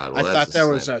offseason. Oh God, well, I thought that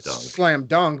was a slam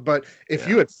dunk. But if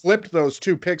you had flipped those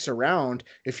two picks around,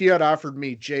 if you had offered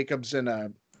me Jacobs in a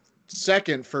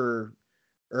second for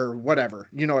or whatever,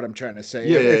 you know what I'm trying to say.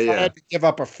 If I had to give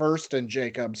up a first and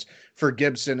Jacobs for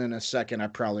Gibson in a second, I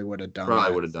probably would have done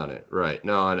it. Right.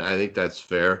 No, and I think that's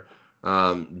fair.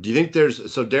 Do you think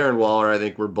so Darren Waller, I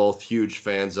think we're both huge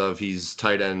fans of. He's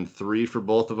tight end 3 for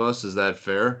both of us. Is that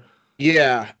fair?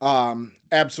 Yeah,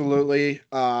 absolutely.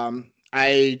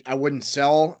 I wouldn't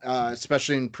sell,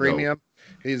 especially in premium. No.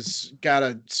 He's got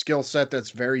a skill set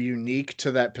that's very unique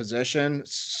to that position.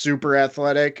 Super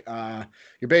athletic.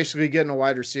 You're basically getting a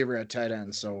wide receiver at tight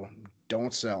end, so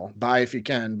don't sell. Buy if you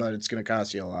can, but it's going to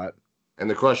cost you a lot. And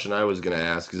the question I was going to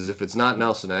ask is if it's not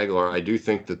Nelson Aguilar, I do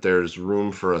think that there's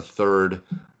room for a third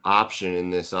option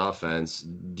in this offense.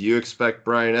 Do you expect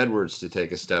Bryan Edwards to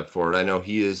take a step forward? I know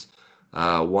he is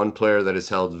one player that is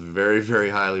held very, very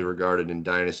highly regarded in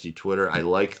Dynasty Twitter. I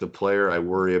like the player. I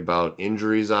worry about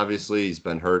injuries, obviously. He's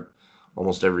been hurt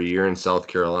almost every year in South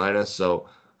Carolina. So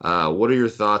what are your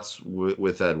thoughts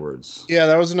with Edwards? Yeah,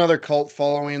 that was another cult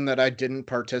following that I didn't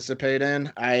participate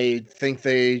in. I think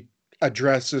they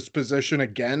address this position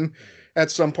again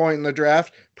at some point in the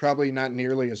draft. Probably not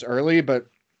nearly as early, but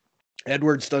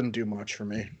Edwards doesn't do much for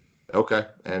me. Okay,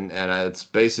 and it's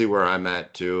basically where I'm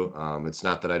at too. It's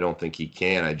not that I don't think he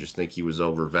can. I just think he was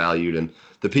overvalued, and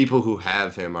the people who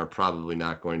have him are probably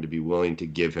not going to be willing to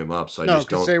give him up. So I just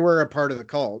don't. Because they were a part of the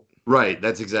cult. Right,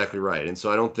 that's exactly right. And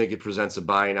so I don't think it presents a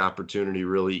buying opportunity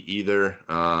really either.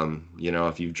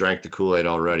 If you've drank the Kool-Aid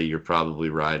already, you're probably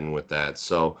riding with that.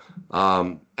 So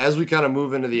as we kind of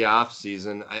move into the off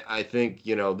season, I think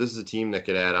this is a team that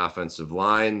could add offensive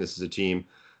line. This is a team.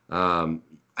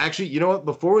 Actually, you know what?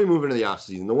 Before we move into the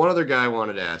offseason, the one other guy I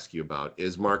wanted to ask you about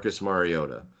is Marcus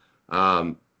Mariota.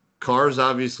 Carr's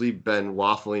obviously been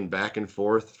waffling back and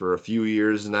forth for a few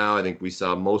years now. I think we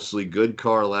saw mostly good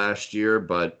Carr last year,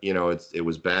 but it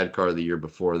was bad Carr the year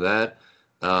before that.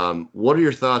 What are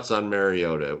your thoughts on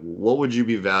Mariota? What would you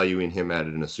be valuing him at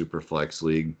in a super flex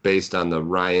league based on the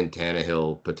Ryan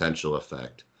Tannehill potential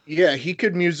effect? Yeah, he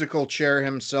could musical chair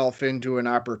himself into an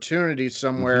opportunity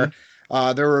somewhere.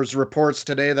 Mm-hmm. There was reports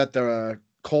today that the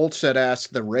Colts had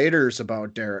asked the Raiders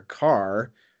about Derek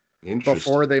Carr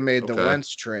before they made the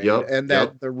Wentz trade, and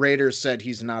that the Raiders said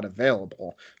he's not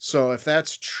available. So if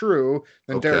that's true,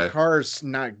 then Derek Carr's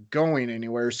not going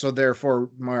anywhere, so therefore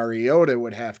Mariota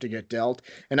would have to get dealt.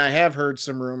 And I have heard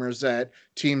some rumors that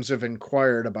teams have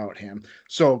inquired about him.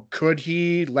 So could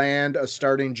he land a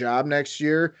starting job next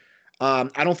year?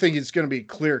 I don't think it's going to be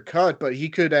clear cut, but he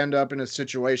could end up in a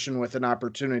situation with an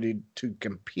opportunity to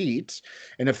compete.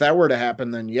 And if that were to happen,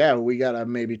 then yeah, we got to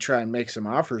maybe try and make some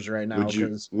offers right now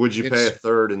because Would you pay a it's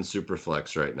third in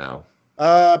Superflex right now?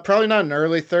 probably not an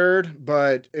early third,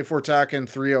 but if we're talking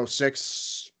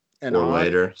 306 and Or on,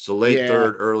 later? So late yeah,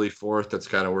 third, early fourth, that's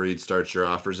kind of where you'd start your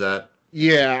offers at.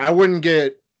 yeah, I wouldn't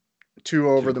get too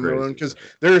over Too the moon crazy because with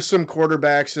it. there's some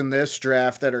quarterbacks in this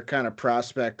draft that are kind of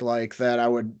prospect like that I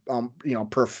would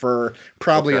prefer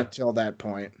probably Okay. until that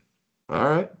point. All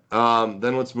right.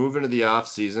 Then let's move into the off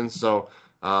season. So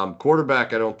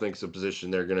quarterback, I don't think is a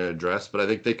position they're going to address, but I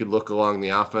think they could look along the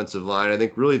offensive line. I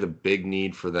think really the big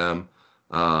need for them,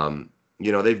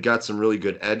 they've got some really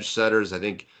good edge setters. I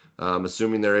think,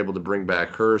 assuming they're able to bring back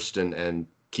Hurst and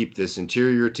keep this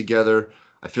interior together,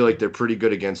 I feel like they're pretty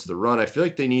good against the run. I feel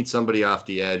like they need somebody off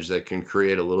the edge that can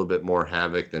create a little bit more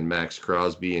havoc than Max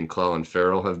Crosby and Clelin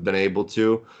Ferrell have been able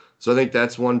to. So I think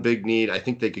that's one big need. I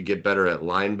think they could get better at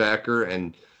linebacker,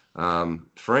 and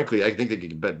frankly, I think they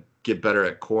could get better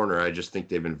at corner. I just think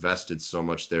they've invested so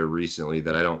much there recently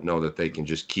that I don't know that they can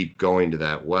just keep going to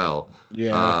that well.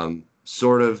 Yeah.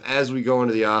 Sort of as we go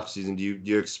into the offseason, do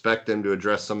you expect them to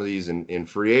address some of these in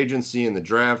free agency, in the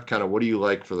draft? Kind of what do you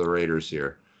like for the Raiders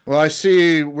here? Well, I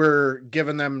see we're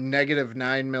giving them negative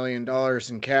 $9 million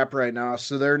in cap right now,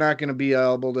 so they're not going to be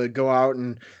able to go out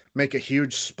and make a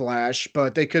huge splash,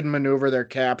 but they could maneuver their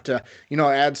cap to,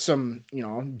 add some,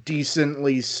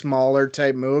 decently smaller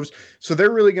type moves. So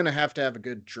they're really going to have a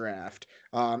good draft.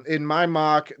 In my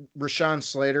mock, Rashawn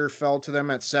Slater fell to them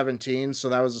at 17, so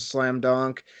that was a slam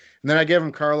dunk. And then I gave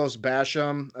him Carlos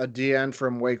Basham, a DN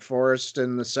from Wake Forest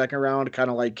in the second round, kind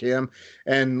of like him.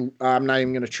 And I'm not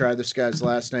even going to try this guy's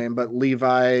last name, but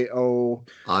Levi O.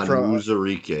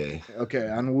 Onwuzurike. Okay,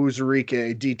 on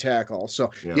Wuzurike, D tackle.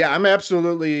 So Yeah. yeah, I'm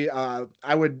absolutely.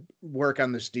 I would work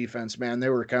on this defense, man. They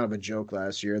were kind of a joke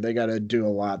last year. They got to do a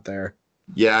lot there.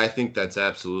 Yeah, I think that's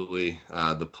absolutely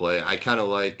the play. I kind of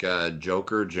like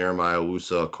Joker, Jeremiah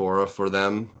Owusu-Koramoah for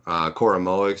them,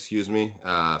 Koromoa, excuse me,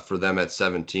 for them at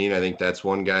 17. I think that's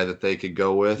one guy that they could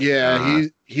go with. Yeah,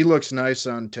 he looks nice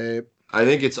on tape. I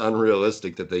think it's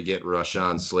unrealistic that they get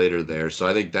Rashawn Slater there. So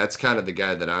I think that's kind of the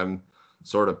guy that I'm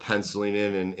sort of penciling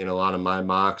in a lot of my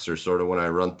mocks, or sort of when I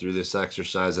run through this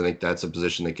exercise. I think that's a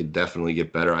position that could definitely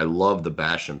get better. I love the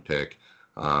Basham pick.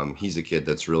 He's a kid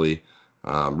that's really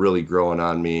growing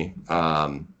on me.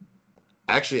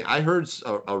 Actually, I heard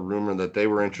a rumor that they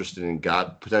were interested in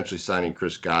potentially signing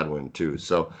Chris Godwin too.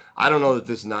 So I don't know that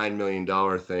this $9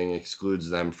 million thing excludes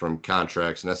them from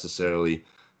contracts necessarily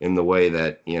in the way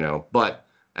that, but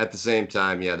at the same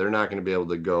time, yeah, they're not going to be able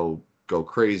to go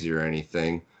crazy or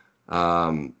anything.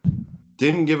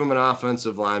 Didn't give them an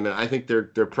offensive lineman. I think they're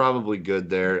probably good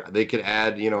there. They could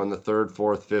add, in the third,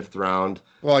 fourth, fifth round.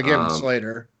 Well, I gave him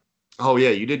Slater. Oh, yeah,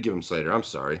 you did give him Slater. I'm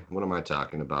sorry. What am I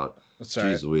talking about? That's all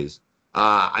Jeez right. Louise.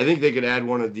 I think they could add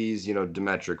one of these,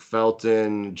 Demetric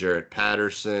Felton, Jarrett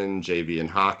Patterson, Javian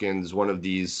Hawkins, one of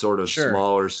these sort of Sure.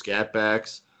 smaller scat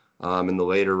backs in the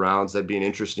later rounds. That'd be an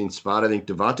interesting spot. I think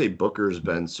Devontae Booker's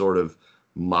been sort of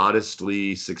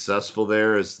modestly successful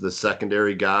there as the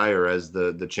secondary guy, or as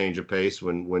the change of pace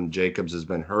when Jacobs has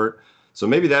been hurt. So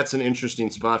maybe that's an interesting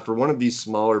spot for one of these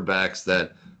smaller backs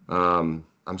that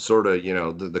I'm sort of,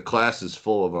 the class is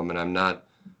full of them, and I'm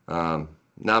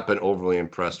not been overly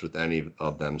impressed with any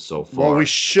of them so far. Well, we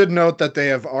should note that they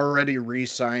have already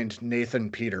re-signed Nathan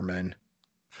Peterman,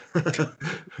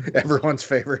 everyone's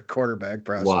favorite quarterback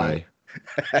prospect. Why?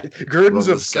 Gruden's From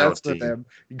the obsessed scout with team. him.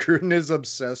 Gruden is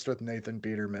obsessed with Nathan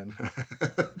Peterman.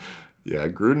 Yeah,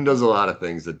 Gruden does a lot of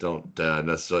things that don't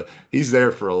necessarily. He's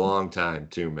there for a long time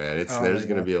too, man. There's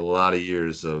going to be a lot of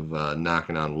years of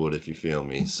knocking on wood, if you feel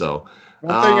me. So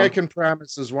one thing I can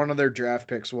promise is one of their draft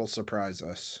picks will surprise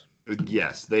us.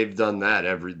 yes, they've done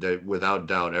that without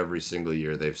doubt every single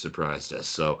year. They've surprised us.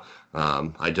 So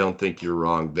I don't think you're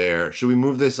wrong there. Should we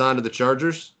move this on to the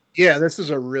Chargers? Yeah, this is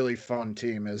a really fun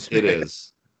team, isn't It it?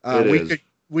 is. It is.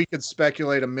 We could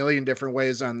speculate a million different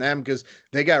ways on them because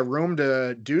they got room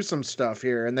to do some stuff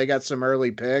here, and they got some early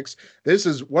picks.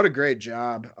 What a great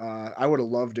job. I would have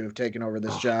loved to have taken over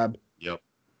this job. Yep.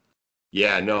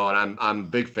 Yeah, no, and I'm a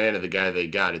big fan of the guy they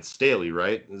got. It's Staley,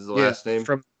 right? This is the last name?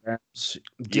 From the Rams.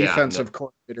 Defensive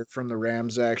coordinator from the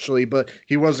Rams, actually, but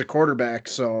he was a quarterback,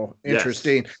 so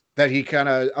interesting that he kind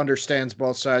of understands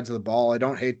both sides of the ball. I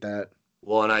don't hate that.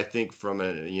 Well, and I think from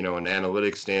an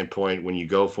analytics standpoint, when you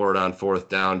go for it on fourth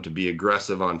down, to be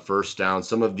aggressive on first down,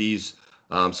 some of these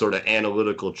sort of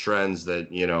analytical trends that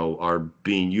are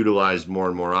being utilized more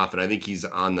and more often, I think he's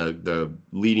on the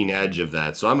leading edge of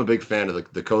that. So I'm a big fan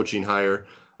of the coaching hire.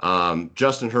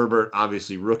 Justin Herbert,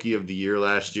 obviously rookie of the year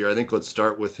last year. I think let's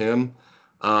start with him.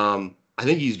 I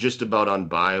think he's just about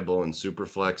unbuyable in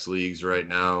superflex leagues right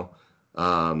now.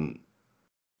 Um,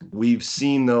 we've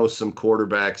seen though some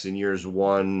quarterbacks in years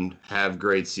one have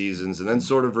great seasons and then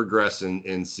sort of regress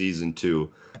in season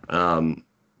two.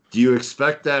 Do you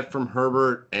expect that from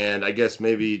Herbert? And I guess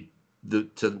maybe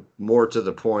more to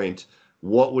the point,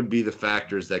 what would be the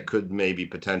factors that could maybe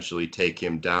potentially take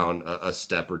him down a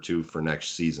step or two for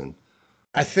next season?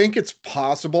 I think it's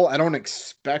possible. I don't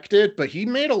expect it, but he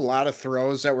made a lot of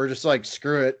throws that were just like,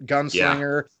 screw it, Yeah,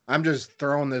 gunslinger. I'm just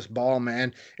throwing this ball,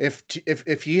 man.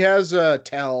 If he has a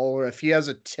tell or if he has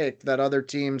a tick that other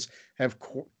teams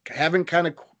haven't kind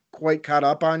of quite caught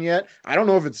up on yet, I don't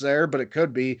know if it's there, but it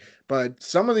could be. But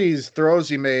some of these throws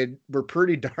he made were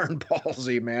pretty darn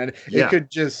ballsy, man. It yeah.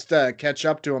 could just catch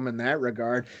up to him in that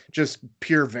regard, just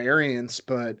pure variance,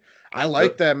 but. I like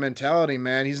Yep. that mentality,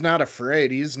 man. He's not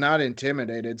afraid. He's not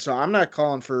intimidated. So I'm not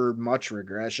calling for much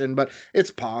regression, but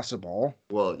it's possible.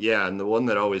 Well, yeah, and the one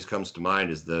that always comes to mind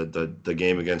is the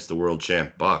game against the world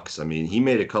champ Bucks. I mean, he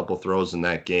made a couple throws in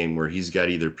that game where he's got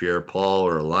either Pierre Paul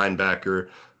or a linebacker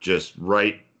just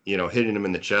right, hitting him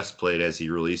in the chest plate as he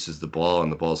releases the ball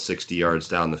and the ball's 60 yards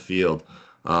down the field.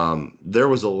 There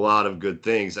was a lot of good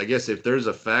things. I guess if there's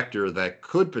a factor that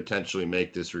could potentially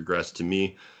make this regress to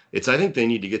me, I think they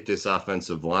need to get this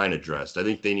offensive line addressed. I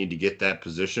think they need to get that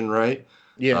position right.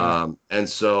 Yeah. And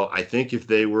so I think if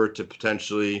they were to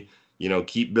potentially,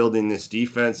 keep building this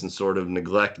defense and sort of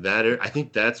neglect that, I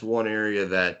think that's one area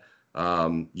that,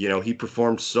 he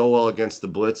performed so well against the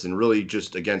blitz and really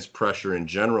just against pressure in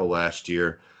general last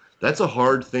year. That's a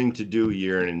hard thing to do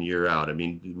year in and year out. I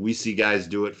mean, we see guys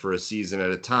do it for a season at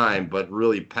a time, but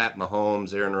really Pat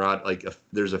Mahomes, Aaron Rodgers,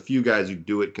 there's a few guys who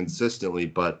do it consistently,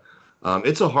 but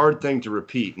it's a hard thing to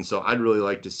repeat, and so I'd really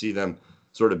like to see them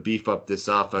sort of beef up this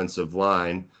offensive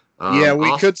line. Yeah, we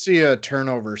Also, could see a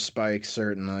turnover spike,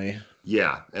 certainly.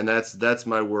 yeah, and that's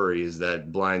my worry is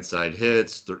that blindside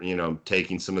hits,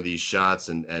 taking some of these shots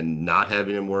and not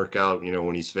having him work out,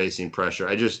 when he's facing pressure.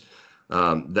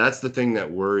 That's the thing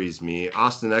that worries me.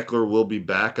 Austin Eckler will be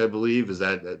back, I believe.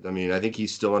 I think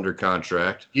he's still under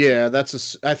contract. Yeah,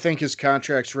 I think his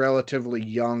contract's relatively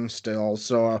young still,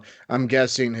 so I'm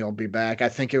guessing he'll be back. I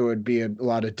think it would be a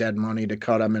lot of dead money to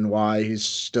cut him and why he's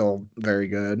still very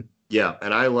good. Yeah,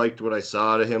 and I liked what I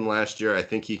saw to him last year. I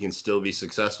think he can still be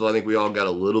successful. I think we all got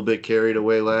a little bit carried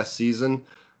away last season.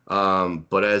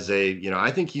 But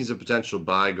I think he's a potential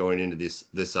buy going into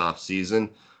this off season,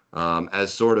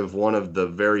 as sort of one of the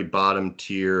very bottom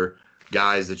tier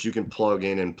guys that you can plug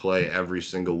in and play every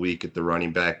single week at the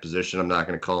running back position. I'm not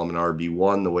going to call him an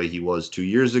RB1 the way he was 2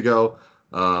 years ago,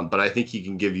 but I think he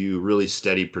can give you really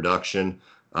steady production.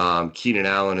 Keenan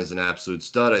Allen is an absolute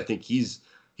stud. I think he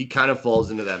kind of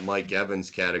falls into that Mike Evans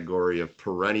category of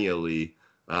perennially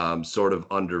sort of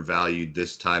undervalued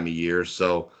this time of year.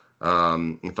 So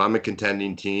if I'm a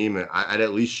contending team, I'd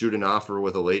at least shoot an offer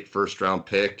with a late first round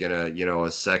pick and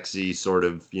a sexy sort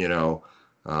of,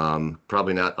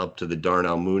 probably not up to the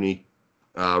Darnell Mooney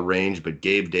range, but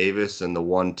Gabe Davis and the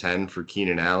 110 for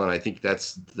Keenan Allen. I think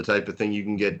that's the type of thing you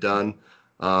can get done.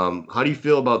 How do you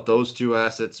feel about those two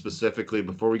assets specifically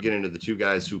before we get into the two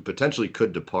guys who potentially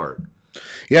could depart?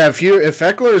 Yeah, if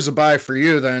Eckler is a buy for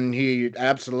you, then he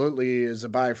absolutely is a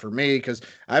buy for me because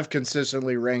I've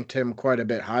consistently ranked him quite a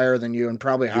bit higher than you and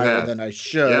probably You higher have. than I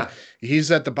should. Yeah. He's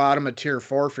at the bottom of tier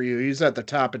 4 for you. He's at the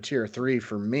top of tier 3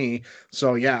 for me.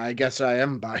 So yeah, I guess I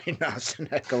am buying Austin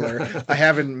Eckler. I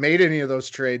haven't made any of those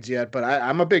trades yet, but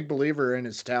I'm a big believer in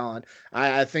his talent.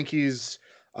 I think he's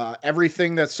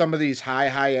everything that some of these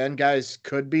high end guys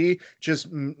could be, just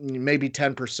maybe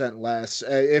 10% less.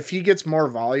 If he gets more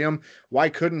volume, why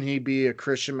couldn't he be a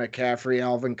Christian McCaffrey,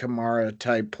 Alvin Kamara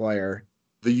type player?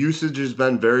 The usage has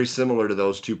been very similar to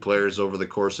those two players over the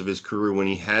course of his career when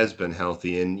he has been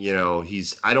healthy. And,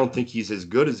 I don't think he's as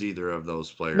good as either of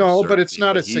those players. No, but it's certainly,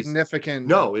 not but a significant.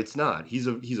 no, it's not. He's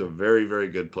a very, very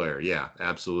good player. Yeah,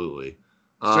 absolutely.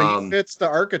 So he fits the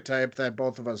archetype that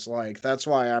both of us like. That's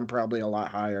why I'm probably a lot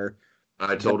higher.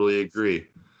 I totally agree.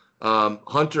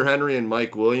 Hunter Henry and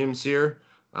Mike Williams here.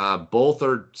 Both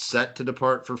are set to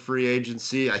depart for free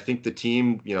agency. I think the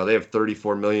team, they have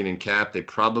 34 million in cap. They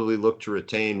probably look to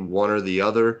retain one or the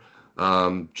other.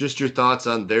 Just your thoughts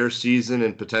on their season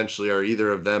and potentially are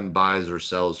either of them buys or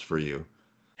sells for you?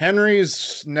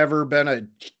 Henry's never been a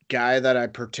guy that I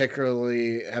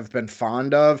particularly have been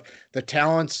fond of. The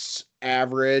talent's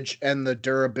average and the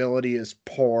durability is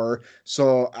poor.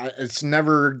 So it's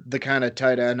never the kind of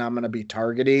tight end I'm going to be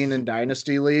targeting in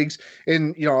dynasty leagues.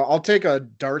 And, I'll take a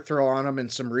dart throw on him in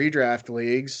some redraft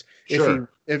leagues Sure.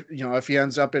 if he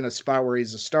ends up in a spot where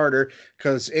he's a starter,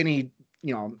 because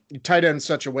tight end's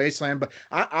such a wasteland. But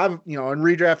I've, in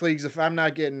redraft leagues, if I'm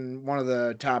not getting one of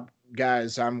the top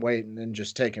guys, I'm waiting and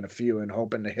just taking a few and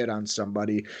hoping to hit on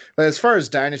somebody. But as far as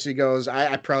dynasty goes,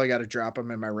 I probably got to drop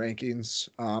him in my rankings.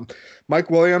 Mike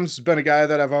Williams has been a guy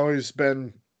that I've always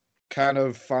been kind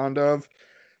of fond of,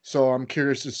 so I'm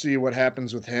curious to see what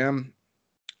happens with him.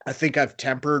 I think I've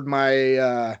tempered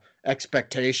my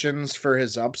expectations for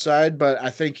his upside, but I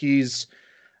think he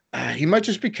might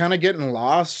just be kind of getting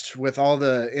lost with all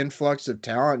the influx of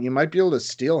talent. You might be able to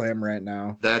steal him right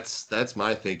now. That's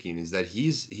my thinking, is that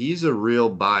he's a real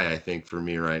buy, I think, for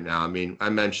me right now. I mean, I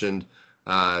mentioned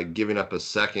giving up a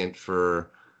second for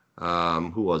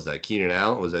who was that? Keenan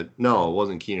Allen? Was it? No, it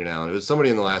wasn't Keenan Allen. It was somebody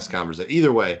in the last conversation.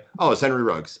 Either way, it's Henry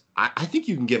Ruggs. I think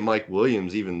you can get Mike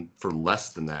Williams even for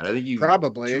less than that. I think you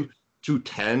probably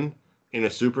 210 in a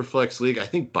super flex league. I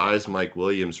think buys Mike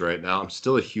Williams right now. I'm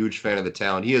still a huge fan of the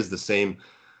talent. He has the same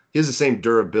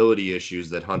durability issues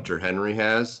that Hunter Henry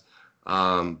has.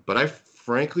 But I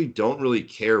frankly don't really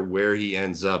care where he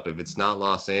ends up. If it's not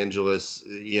Los Angeles,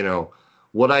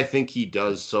 what I think he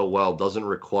does so well doesn't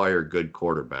require good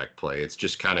quarterback play. It's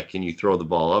just kind of, can you throw the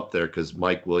ball up there? Because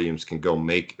Mike Williams can go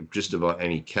make just about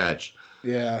any catch.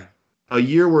 Yeah. A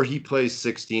year where he plays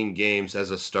 16 games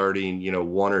as a starting,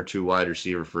 one or two wide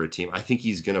receiver for a team, I think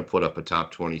he's going to put up a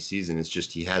top 20 season. It's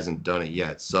just he hasn't done it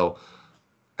yet. So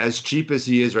as cheap as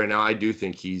he is right now, I do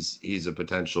think he's a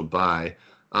potential buy.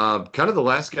 Kind of the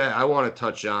last guy I want to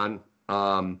touch on,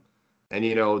 and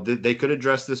they could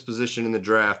address this position in the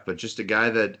draft, but just a guy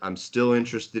that I'm still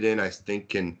interested in, I think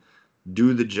can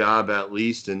do the job at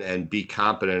least and be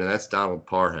competent, and that's Donald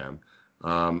Parham.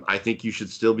 I think you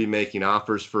should still be making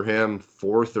offers for him.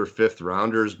 4th or 5th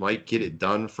rounders might get it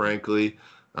done, frankly.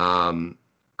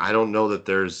 I don't know that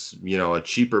there's, a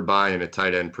cheaper buy in a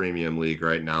tight end premium league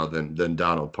right now than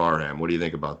Donald Parham. What do you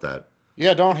think about that?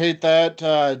 Yeah, don't hate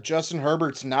that. Justin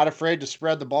Herbert's not afraid to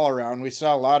spread the ball around. We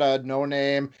saw a lot of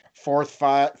no-name 4th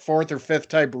or 5th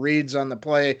type reads on the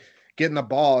play, getting the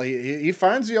ball. He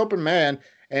finds the open man,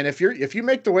 and if you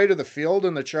make the way to the field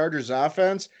in the Chargers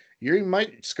offense, you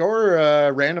might score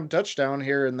a random touchdown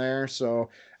here and there. So,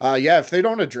 if they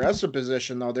don't address a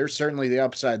position, though, there's certainly the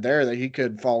upside there that he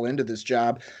could fall into this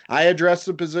job. I addressed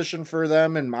the position for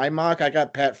them in my mock. I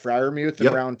got Pat Freiermuth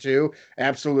in round 2.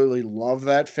 Absolutely love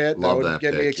that fit. That would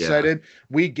get me excited. Yeah.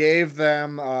 We gave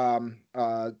them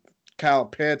Kyle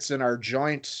Pitts in our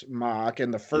joint mock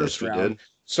in the first round.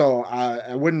 So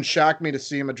it wouldn't shock me to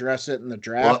see him address it in the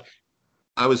draft. Well,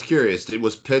 I was curious.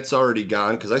 Was Pitts already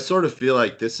gone? Because I sort of feel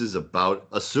like this is about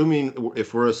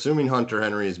if we're assuming Hunter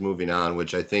Henry is moving on,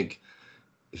 which I think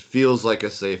feels like a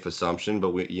safe assumption,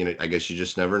 but I guess you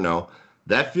just never know.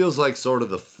 That feels like sort of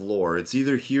the floor. It's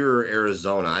either here or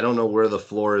Arizona. I don't know where the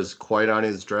floor is quite on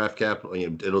his draft capital.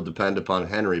 It'll depend upon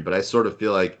Henry, but I sort of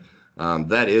feel like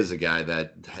that is a guy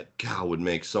that would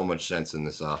make so much sense in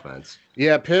this offense.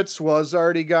 Yeah, Pitts was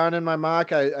already gone in my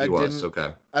mock. I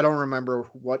don't remember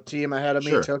what team ahead of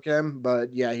me took him,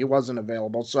 but yeah, he wasn't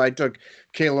available. So I took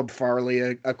Caleb Farley,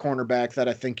 a cornerback that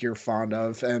I think you're fond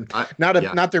of, and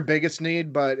not their biggest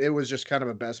need, but it was just kind of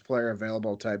a best player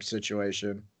available type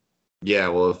situation. Yeah,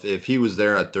 well, if he was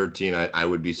there at 13, I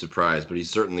would be surprised, but he's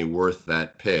certainly worth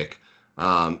that pick.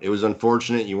 It was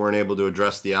unfortunate you weren't able to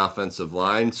address the offensive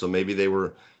line, so maybe they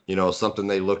were, something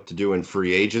they looked to do in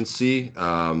free agency.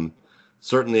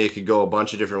 Certainly it could go a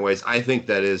bunch of different ways. I think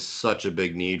that is such a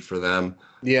big need for them.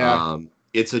 Yeah.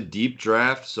 It's a deep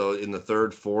draft, so in the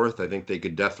 3rd, 4th, I think they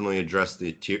could definitely address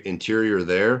the interior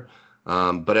there.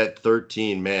 But at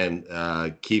 13,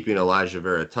 man, keeping Elijah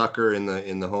Vera Tucker in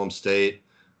the home state,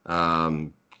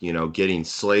 getting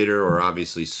Slater or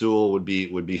obviously Sewell would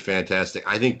be fantastic.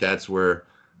 I think that's where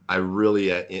I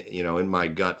really, in my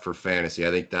gut for fantasy,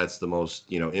 I think that's the most,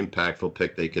 impactful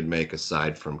pick they could make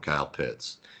aside from Kyle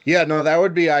Pitts. Yeah, no, that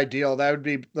would be ideal. That would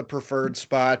be the preferred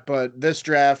spot. But this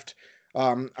draft,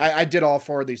 I did all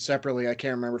 4 of these separately. I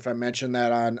can't remember if I mentioned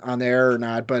that on air or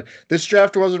not. But this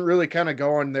draft wasn't really kind of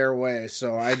going their way,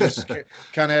 so I just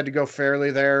kind of had to go fairly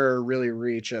there or really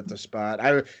reach at the spot.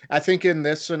 I think in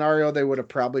this scenario they would have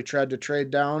probably tried to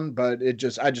trade down, but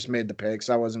I just made the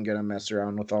picks. I wasn't going to mess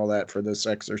around with all that for this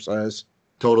exercise.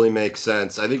 Totally makes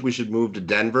sense. I think we should move to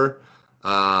Denver.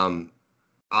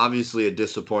 Obviously a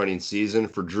disappointing season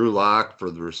for Drew Lock,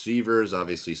 for the receivers.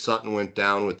 Obviously Sutton went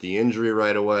down with the injury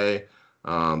right away.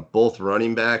 Both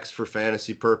running backs for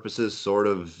fantasy purposes sort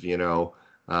of,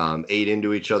 ate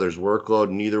into each other's workload.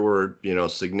 Neither were,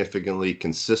 significantly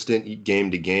consistent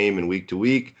game to game and week to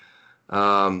week.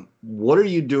 What are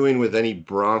you doing with any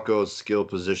Broncos skill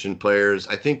position players?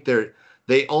 I think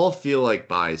they all feel like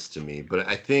buys to me, but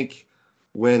I think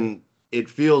when it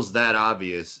feels that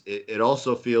obvious, it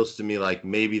also feels to me like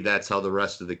maybe that's how the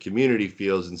rest of the community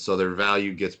feels, and so their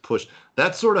value gets pushed.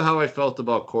 That's sort of how I felt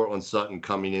about Cortland Sutton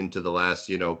coming into the last,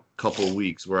 couple of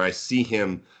weeks, where I see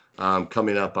him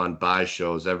coming up on buy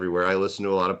shows everywhere. I listen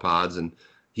to a lot of pods, and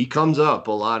he comes up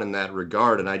a lot in that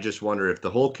regard, and I just wonder if the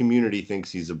whole community thinks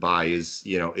he's a buy. Is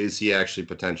he actually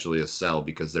potentially a sell,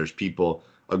 because there's people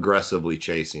aggressively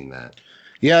chasing that.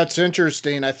 Yeah, it's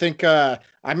interesting. I think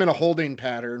I'm in a holding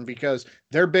pattern because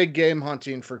they're big game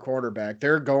hunting for quarterback.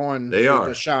 They're going They for are.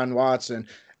 Deshaun Watson.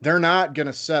 They're not going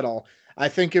to settle. I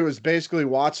think it was basically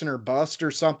Watson or bust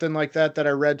or something like that I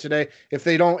read today. If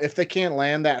they can't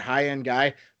land that high end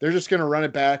guy, they're just going to run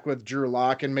it back with Drew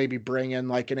Lock and maybe bring in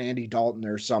like an Andy Dalton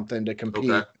or something to Okay. compete.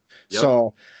 Yep.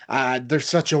 So there's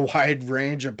such a wide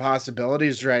range of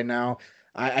possibilities right now.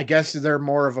 I guess they're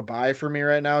more of a buy for me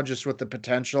right now, just with the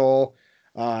potential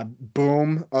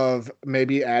boom of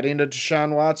maybe adding to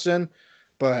Deshaun Watson.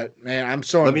 But man, I'm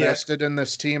so Let me invested in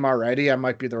this team already. I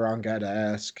might be the wrong guy to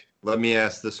ask. let me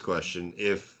ask this question.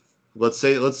 If let's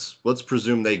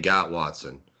presume they got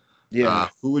Watson, Yeah,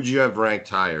 who would you have ranked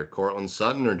higher, Cortland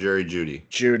Sutton or Jerry Jeudy?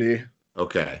 Judy.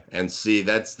 Okay, and see,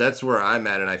 that's where I'm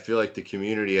at, and I feel like the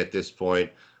community at this point,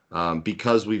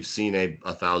 because we've seen a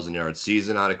 1,000-yard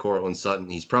season out of Cortland Sutton,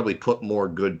 he's probably put more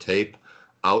good tape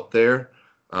out there.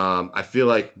 I feel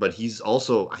like, but he's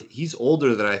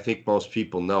older than I think most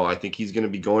people know. I think he's going to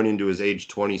be going into his age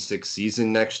 26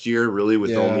 season next year, really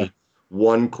with Yeah. only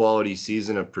one quality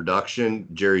season of production.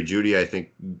 Jerry Jeudy, I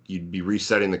think you'd be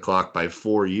resetting the clock by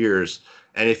 4 years.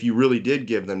 And if you really did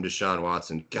give them Deshaun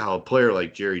Watson, God, a player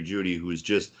like Jerry Jeudy, who's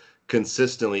just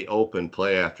consistently open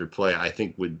play after play, I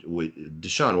think would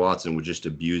Deshaun Watson would just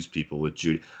abuse people with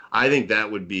Jeudy. I think that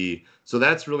would be so.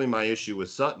 That's really my issue with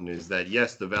Sutton, is that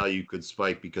yes, the value could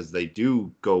spike because they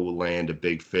do go land a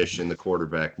big fish in the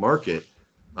quarterback market.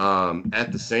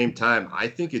 At the same time, I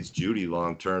think it's Jeudy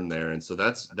long term there, and so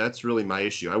that's really my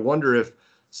issue. I wonder if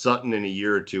Sutton in a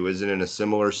year or two isn't in a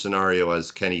similar scenario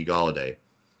as Kenny Galladay,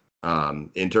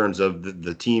 in terms of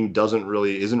the team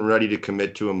isn't ready to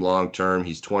commit to him long term.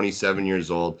 He's 27 years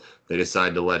old. They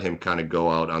decide to let him kind of go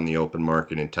out on the open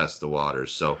market and test the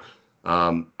waters. So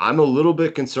I'm a little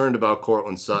bit concerned about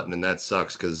Cortland Sutton, and that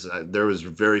sucks because there was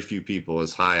very few people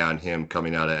as high on him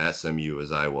coming out of SMU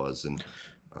as I was. And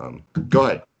go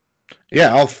ahead.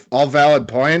 Yeah, all valid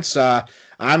points. I'm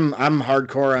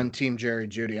hardcore on Team Jerry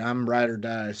Judy. I'm ride or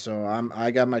die, so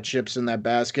I got my chips in that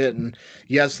basket. And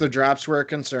yes, the drops were a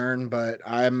concern, but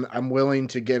I'm willing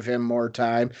to give him more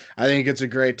time. I think it's a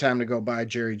great time to go buy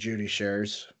Jerry Judy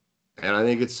shares. And I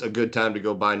think it's a good time to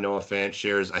go buy Noah Fant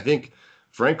shares. I think,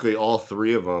 frankly, all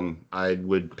three of them I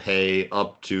would pay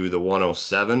up to the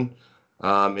 107,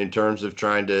 in terms of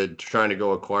trying to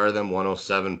go acquire them.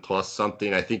 107 plus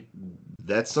something. I think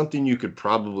that's something you could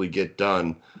probably get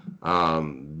done.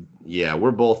 Yeah,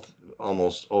 we're both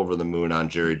almost over the moon on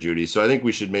Jerry Jeudy, so I think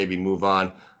we should maybe move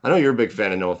on. I know you're a big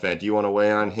fan of Noah Fant. Do you want to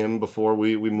weigh on him before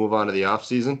we move on to the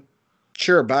offseason?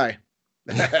 Sure, buy.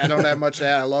 I don't have much to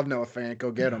add. I love Noah Fant.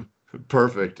 Go get him.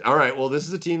 Perfect. All right. Well, this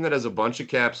is a team that has a bunch of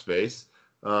cap space.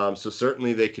 So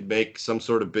certainly they could make some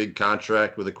sort of big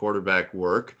contract with a quarterback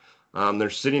work. They're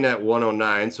sitting at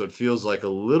 109, so it feels like a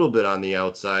little bit on the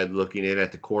outside looking in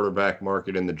at the quarterback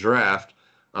market in the draft.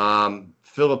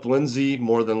 Philip Lindsay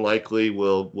more than likely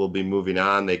will be moving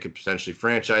on. They could potentially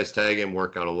franchise tag him,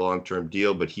 work out a long-term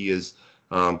deal, but he is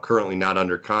currently not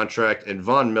under contract. And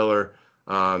Von Miller,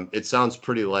 it sounds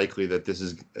pretty likely that this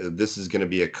is going to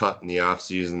be a cut in the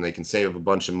offseason. They can save a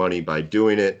bunch of money by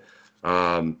doing it.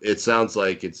 It sounds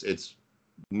like it's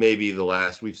maybe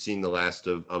we've seen the last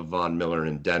of Von Miller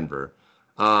in Denver.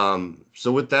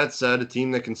 So with that said, a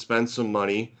team that can spend some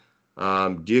money.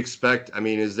 Do you expect,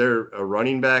 is there a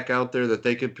running back out there that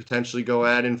they could potentially go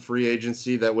at in free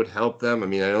agency that would help them? I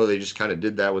know they just kind of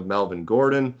did that with Melvin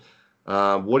Gordon.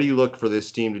 What do you look for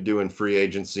this team to do in free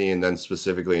agency and then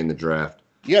specifically in the draft?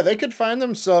 Yeah, they could find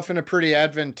themselves in a pretty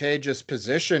advantageous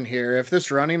position here. If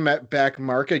this running back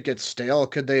market gets stale,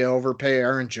 could they overpay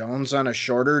Aaron Jones on a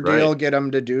shorter deal, Right. get him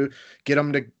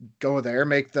to go there,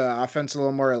 make the offense a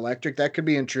little more electric? That could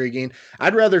be intriguing.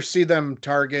 I'd rather see them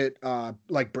target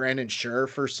like Brandon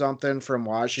Scherf or something from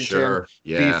Washington, Sure.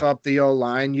 beef Yeah. up the O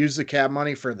line, use the cap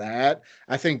money for that.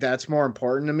 I think that's more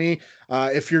important to me.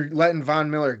 If you're letting Von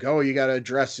Miller go, you got to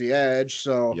address the edge.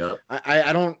 So Yep.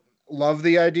 I don't love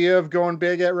the idea of going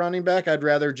big at running back. I'd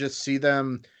rather just see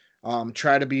them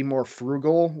try to be more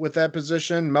frugal with that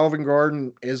position. Melvin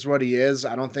Gordon is what he is.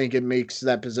 I don't think it makes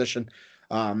that position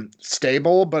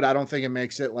stable, but I don't think it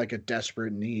makes it like a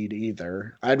desperate need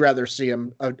either. I'd rather see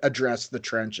him address the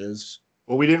trenches.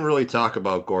 Well, we didn't really talk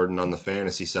about Gordon on the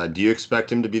fantasy side. Do you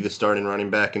expect him to be the starting running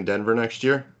back in Denver next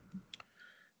year?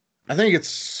 I think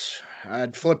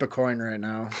I'd flip a coin right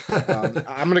now.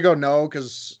 I'm gonna go no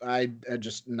because I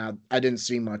didn't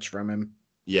see much from him.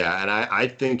 Yeah, and I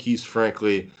think he's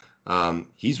frankly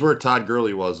he's where Todd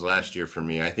Gurley was last year for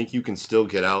me. I think you can still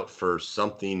get out for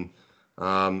something,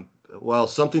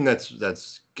 something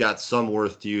that's got some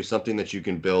worth to you, something that you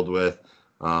can build with.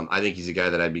 I think he's a guy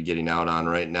that I'd be getting out on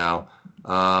right now.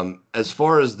 As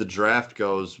far as the draft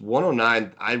goes,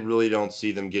 109, I really don't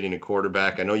see them getting a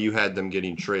quarterback. I know you had them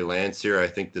getting Trey Lance here. I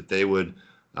think that they would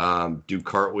do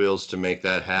cartwheels to make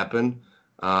that happen.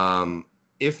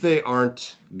 If they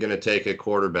aren't going to take a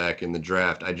quarterback in the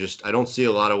draft, I don't see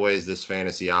a lot of ways this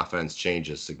fantasy offense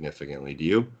changes significantly. Do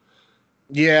you?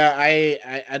 Yeah,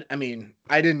 I mean,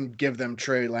 I didn't give them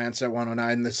Trey Lance at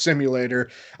 109. The simulator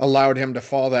allowed him to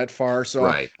fall that far, so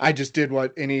Right. I just did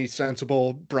what any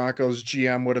sensible Broncos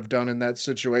GM would have done in that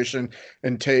situation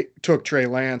and took Trey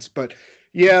Lance. But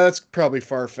yeah, that's probably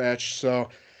far fetched. So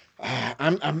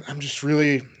I'm just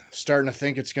really starting to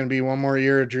think it's going to be one more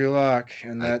year of Drew Lock,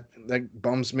 and that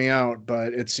bums me out.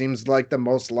 But it seems like the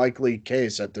most likely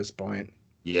case at this point.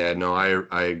 Yeah, no,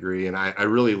 I agree. And I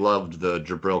really loved the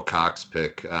Jabril Cox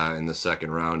pick in the second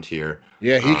round here.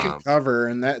 Yeah, he can cover,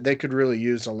 and that they could really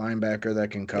use a linebacker that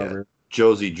can cover. Yeah,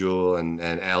 Josie Jewell and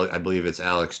I believe it's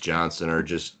Alex Johnson are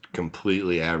just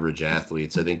completely average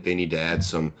athletes. I think they need to add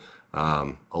some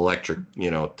electric,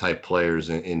 type players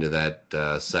into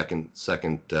that second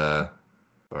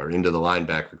or into the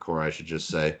linebacker core, I should just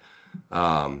say.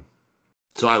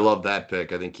 So I love that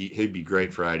pick. I think he'd be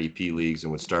great for IDP leagues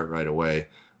and would start right away.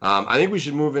 I think we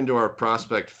should move into our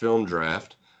prospect film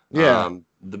draft. Yeah.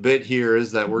 The bit here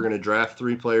is that we're going to draft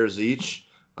 3 players each,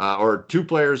 or 2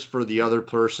 players for the other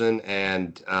person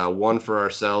and 1 for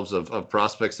ourselves of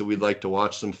prospects that we'd like to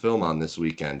watch some film on this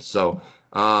weekend. So,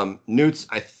 Newts,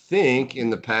 I think in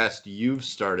the past you've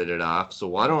started it off. So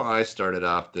why don't I start it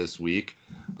off this week?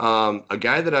 A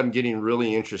guy that I'm getting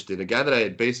really interested in, a guy that I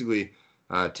had basically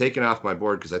taken off my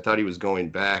board because I thought he was going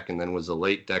back and then was a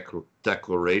late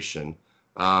declaration.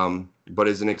 But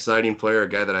is an exciting player, a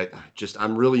guy that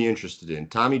I'm really interested in.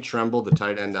 Tommy Tremble, the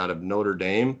tight end out of Notre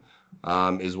Dame,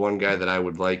 is one guy that I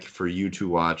would like for you to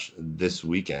watch this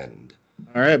weekend.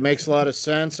 All right, makes a lot of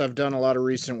sense. I've done a lot of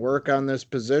recent work on this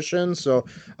position, so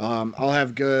I'll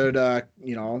have good,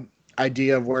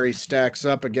 idea of where he stacks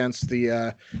up against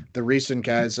the recent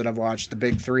guys that I've watched, the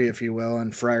big 3, if you will,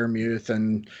 and Freiermuth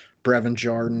and Brevin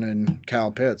Jordan and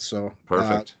Kyle Pitts. So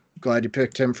perfect. Glad you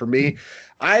picked him for me.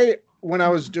 When I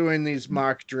was doing these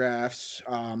mock drafts,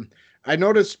 I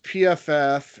noticed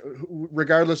PFF,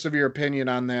 regardless of your opinion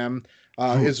on them,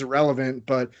 is irrelevant,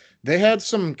 but they had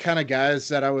some kind of guys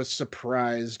that I was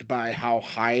surprised by how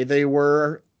high they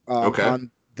were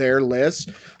on their list.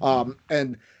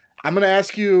 And I'm going to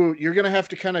ask you, you're going to have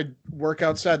to kind of work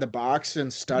outside the box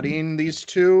in studying these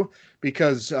 2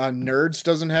 because Nerds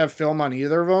doesn't have film on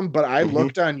either of them. But I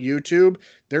looked on YouTube.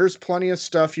 There's plenty of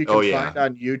stuff you can find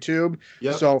on YouTube.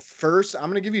 Yep. So first, I'm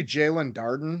going to give you Jalen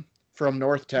Darden from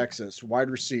North Texas, wide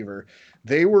receiver.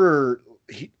 They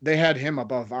had him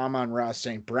above Amon-Ra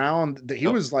St. Brown. He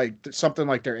was like something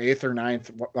like their 8th or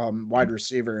 9th wide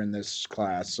receiver in this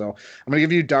class. So I'm going to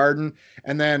give you Darden.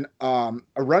 And then a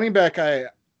running back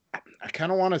I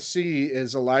kind of want to see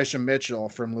is Elijah Mitchell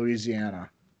from Louisiana.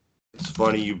 It's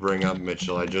funny you bring up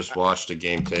Mitchell. I just watched a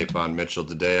game tape on Mitchell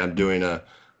today. I'm doing a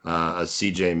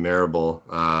CJ Marable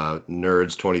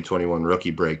Nerds 2021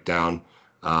 rookie breakdown.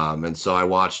 And so I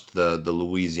watched the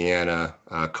Louisiana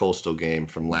Coastal game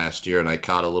from last year, and I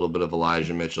caught a little bit of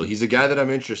Elijah Mitchell. He's a guy that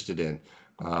I'm interested in.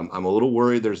 I'm a little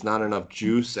worried there's not enough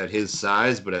juice at his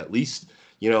size, but at least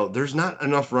there's not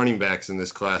enough running backs in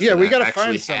this class. Yeah, we got to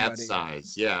actually find somebody. Have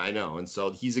size. Yeah, I know. And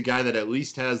so he's a guy that at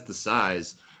least has the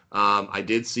size. I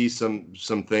did see some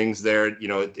things there.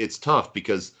 It's tough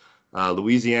because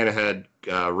Louisiana had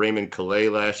Raymond Calais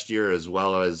last year, as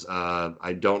well as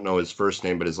I don't know his first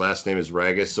name, but his last name is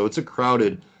Ragus. So it's a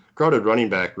crowded running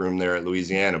back room there at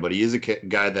Louisiana. But he is a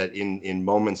guy that in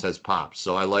moments has popped.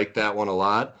 So I like that one a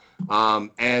lot.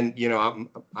 And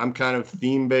I'm kind of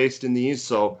theme based in these,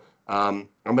 so.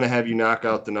 I'm going to have you knock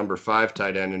out the number 5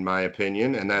 tight end, in my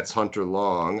opinion, and that's Hunter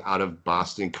Long out of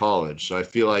Boston College. So I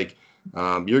feel like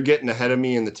you're getting ahead of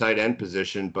me in the tight end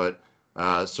position, but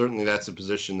certainly that's a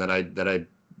position that I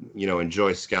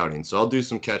enjoy scouting. So I'll do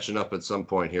some catching up at some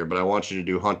point here, but I want you to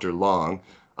do Hunter Long.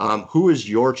 Who is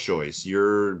your choice?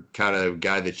 Your kind of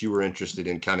guy that you were interested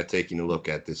in kind of taking a look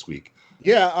at this week?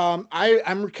 Yeah,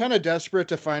 I'm kind of desperate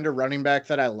to find a running back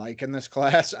that I like in this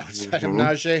class outside of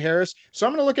Najee Harris. So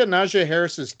I'm going to look at Najee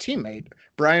Harris's teammate,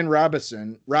 Brian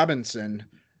Robinson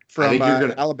from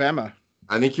Alabama.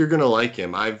 I think you're going to like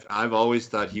him. I've always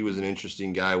thought he was an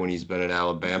interesting guy when he's been at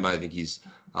Alabama. I think he's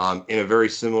in a very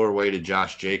similar way to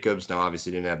Josh Jacobs. Now,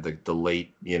 obviously, didn't have the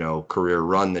late career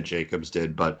run that Jacobs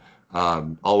did, but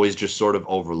always just sort of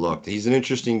overlooked. He's an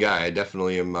interesting guy. I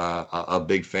definitely am a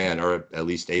big fan, or at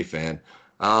least a fan.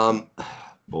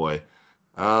 Boy,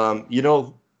 you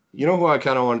know who I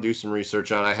kind of want to do some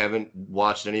research on. I haven't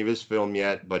watched any of his film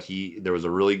yet, but there was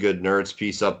a really good Nerds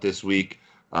piece up this week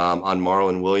on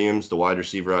Marlon Williams, the wide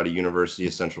receiver out of University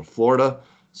of Central Florida.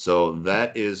 So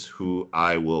that is who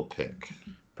I will pick.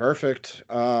 Perfect.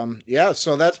 Yeah,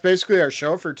 so that's basically our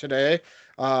show for today.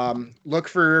 Look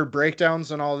for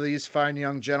breakdowns on all these fine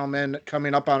young gentlemen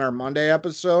coming up on our Monday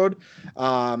episode.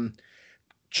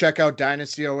 Check out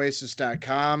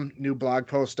dynastyoasis.com. New blog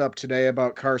post up today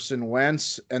about Carson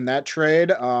Wentz and that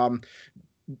trade.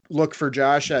 Look for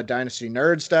Josh at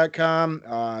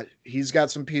dynastynerds.com. He's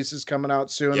got some pieces coming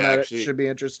out soon that should be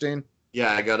interesting.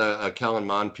 Yeah, I got a Kellen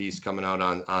Mond piece coming out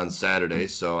on Saturday,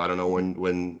 so I don't know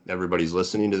when everybody's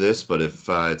listening to this, but if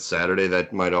it's Saturday,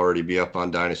 that might already be up on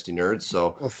Dynasty Nerds.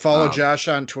 So follow Josh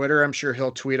on Twitter. I'm sure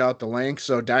he'll tweet out the link.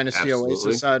 So Dynasty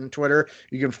Oasis on Twitter.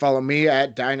 You can follow me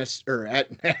at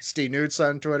Nasty Newts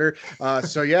on Twitter.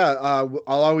 I'll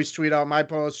always tweet out my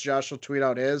posts. Josh will tweet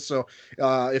out his. So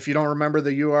if you don't remember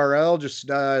the URL, just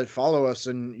follow us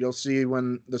and you'll see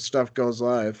when the stuff goes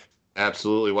live.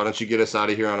 Absolutely. Why don't you get us out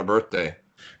of here on a birthday?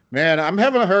 Man, I'm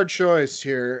having a hard choice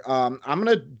here. I'm going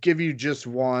to give you just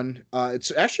one. It's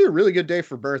actually a really good day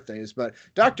for birthdays, but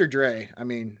Dr. Dre, I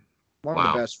mean, one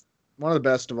of the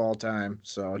best of all time.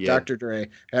 So yeah. Dr. Dre,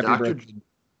 happy birthday.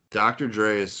 Dr.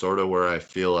 Dre is sort of where I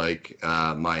feel like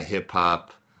my hip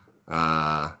hop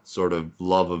sort of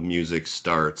love of music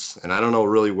starts. And I don't know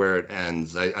really where it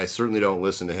ends. I certainly don't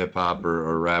listen to hip hop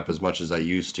or rap as much as I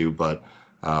used to, but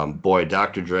boy,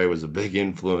 Dr. Dre was a big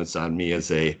influence on me as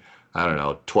a,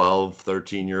 12,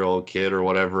 13-year-old kid or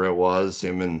whatever it was.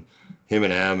 Him and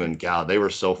Em, and God, they were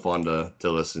so fun to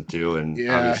listen to. And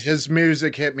yeah, his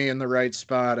music hit me in the right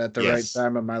spot at the right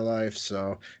time of my life.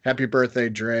 So happy birthday,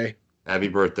 Dre. Happy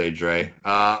birthday, Dre.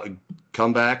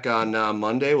 Come back on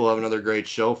Monday. We'll have another great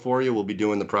show for you. We'll be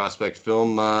doing the prospect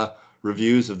film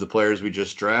reviews of the players we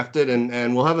just drafted,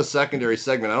 and we'll have a secondary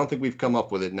segment. I don't think we've come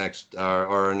up with it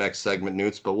our next segment,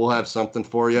 Newts, but we'll have something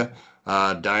for you,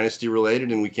 Dynasty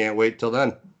related, and we can't wait till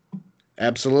then.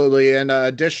 Absolutely, and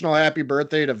additional happy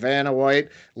birthday to Vanna White,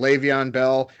 Le'Veon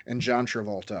Bell, and John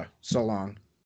Travolta. So long.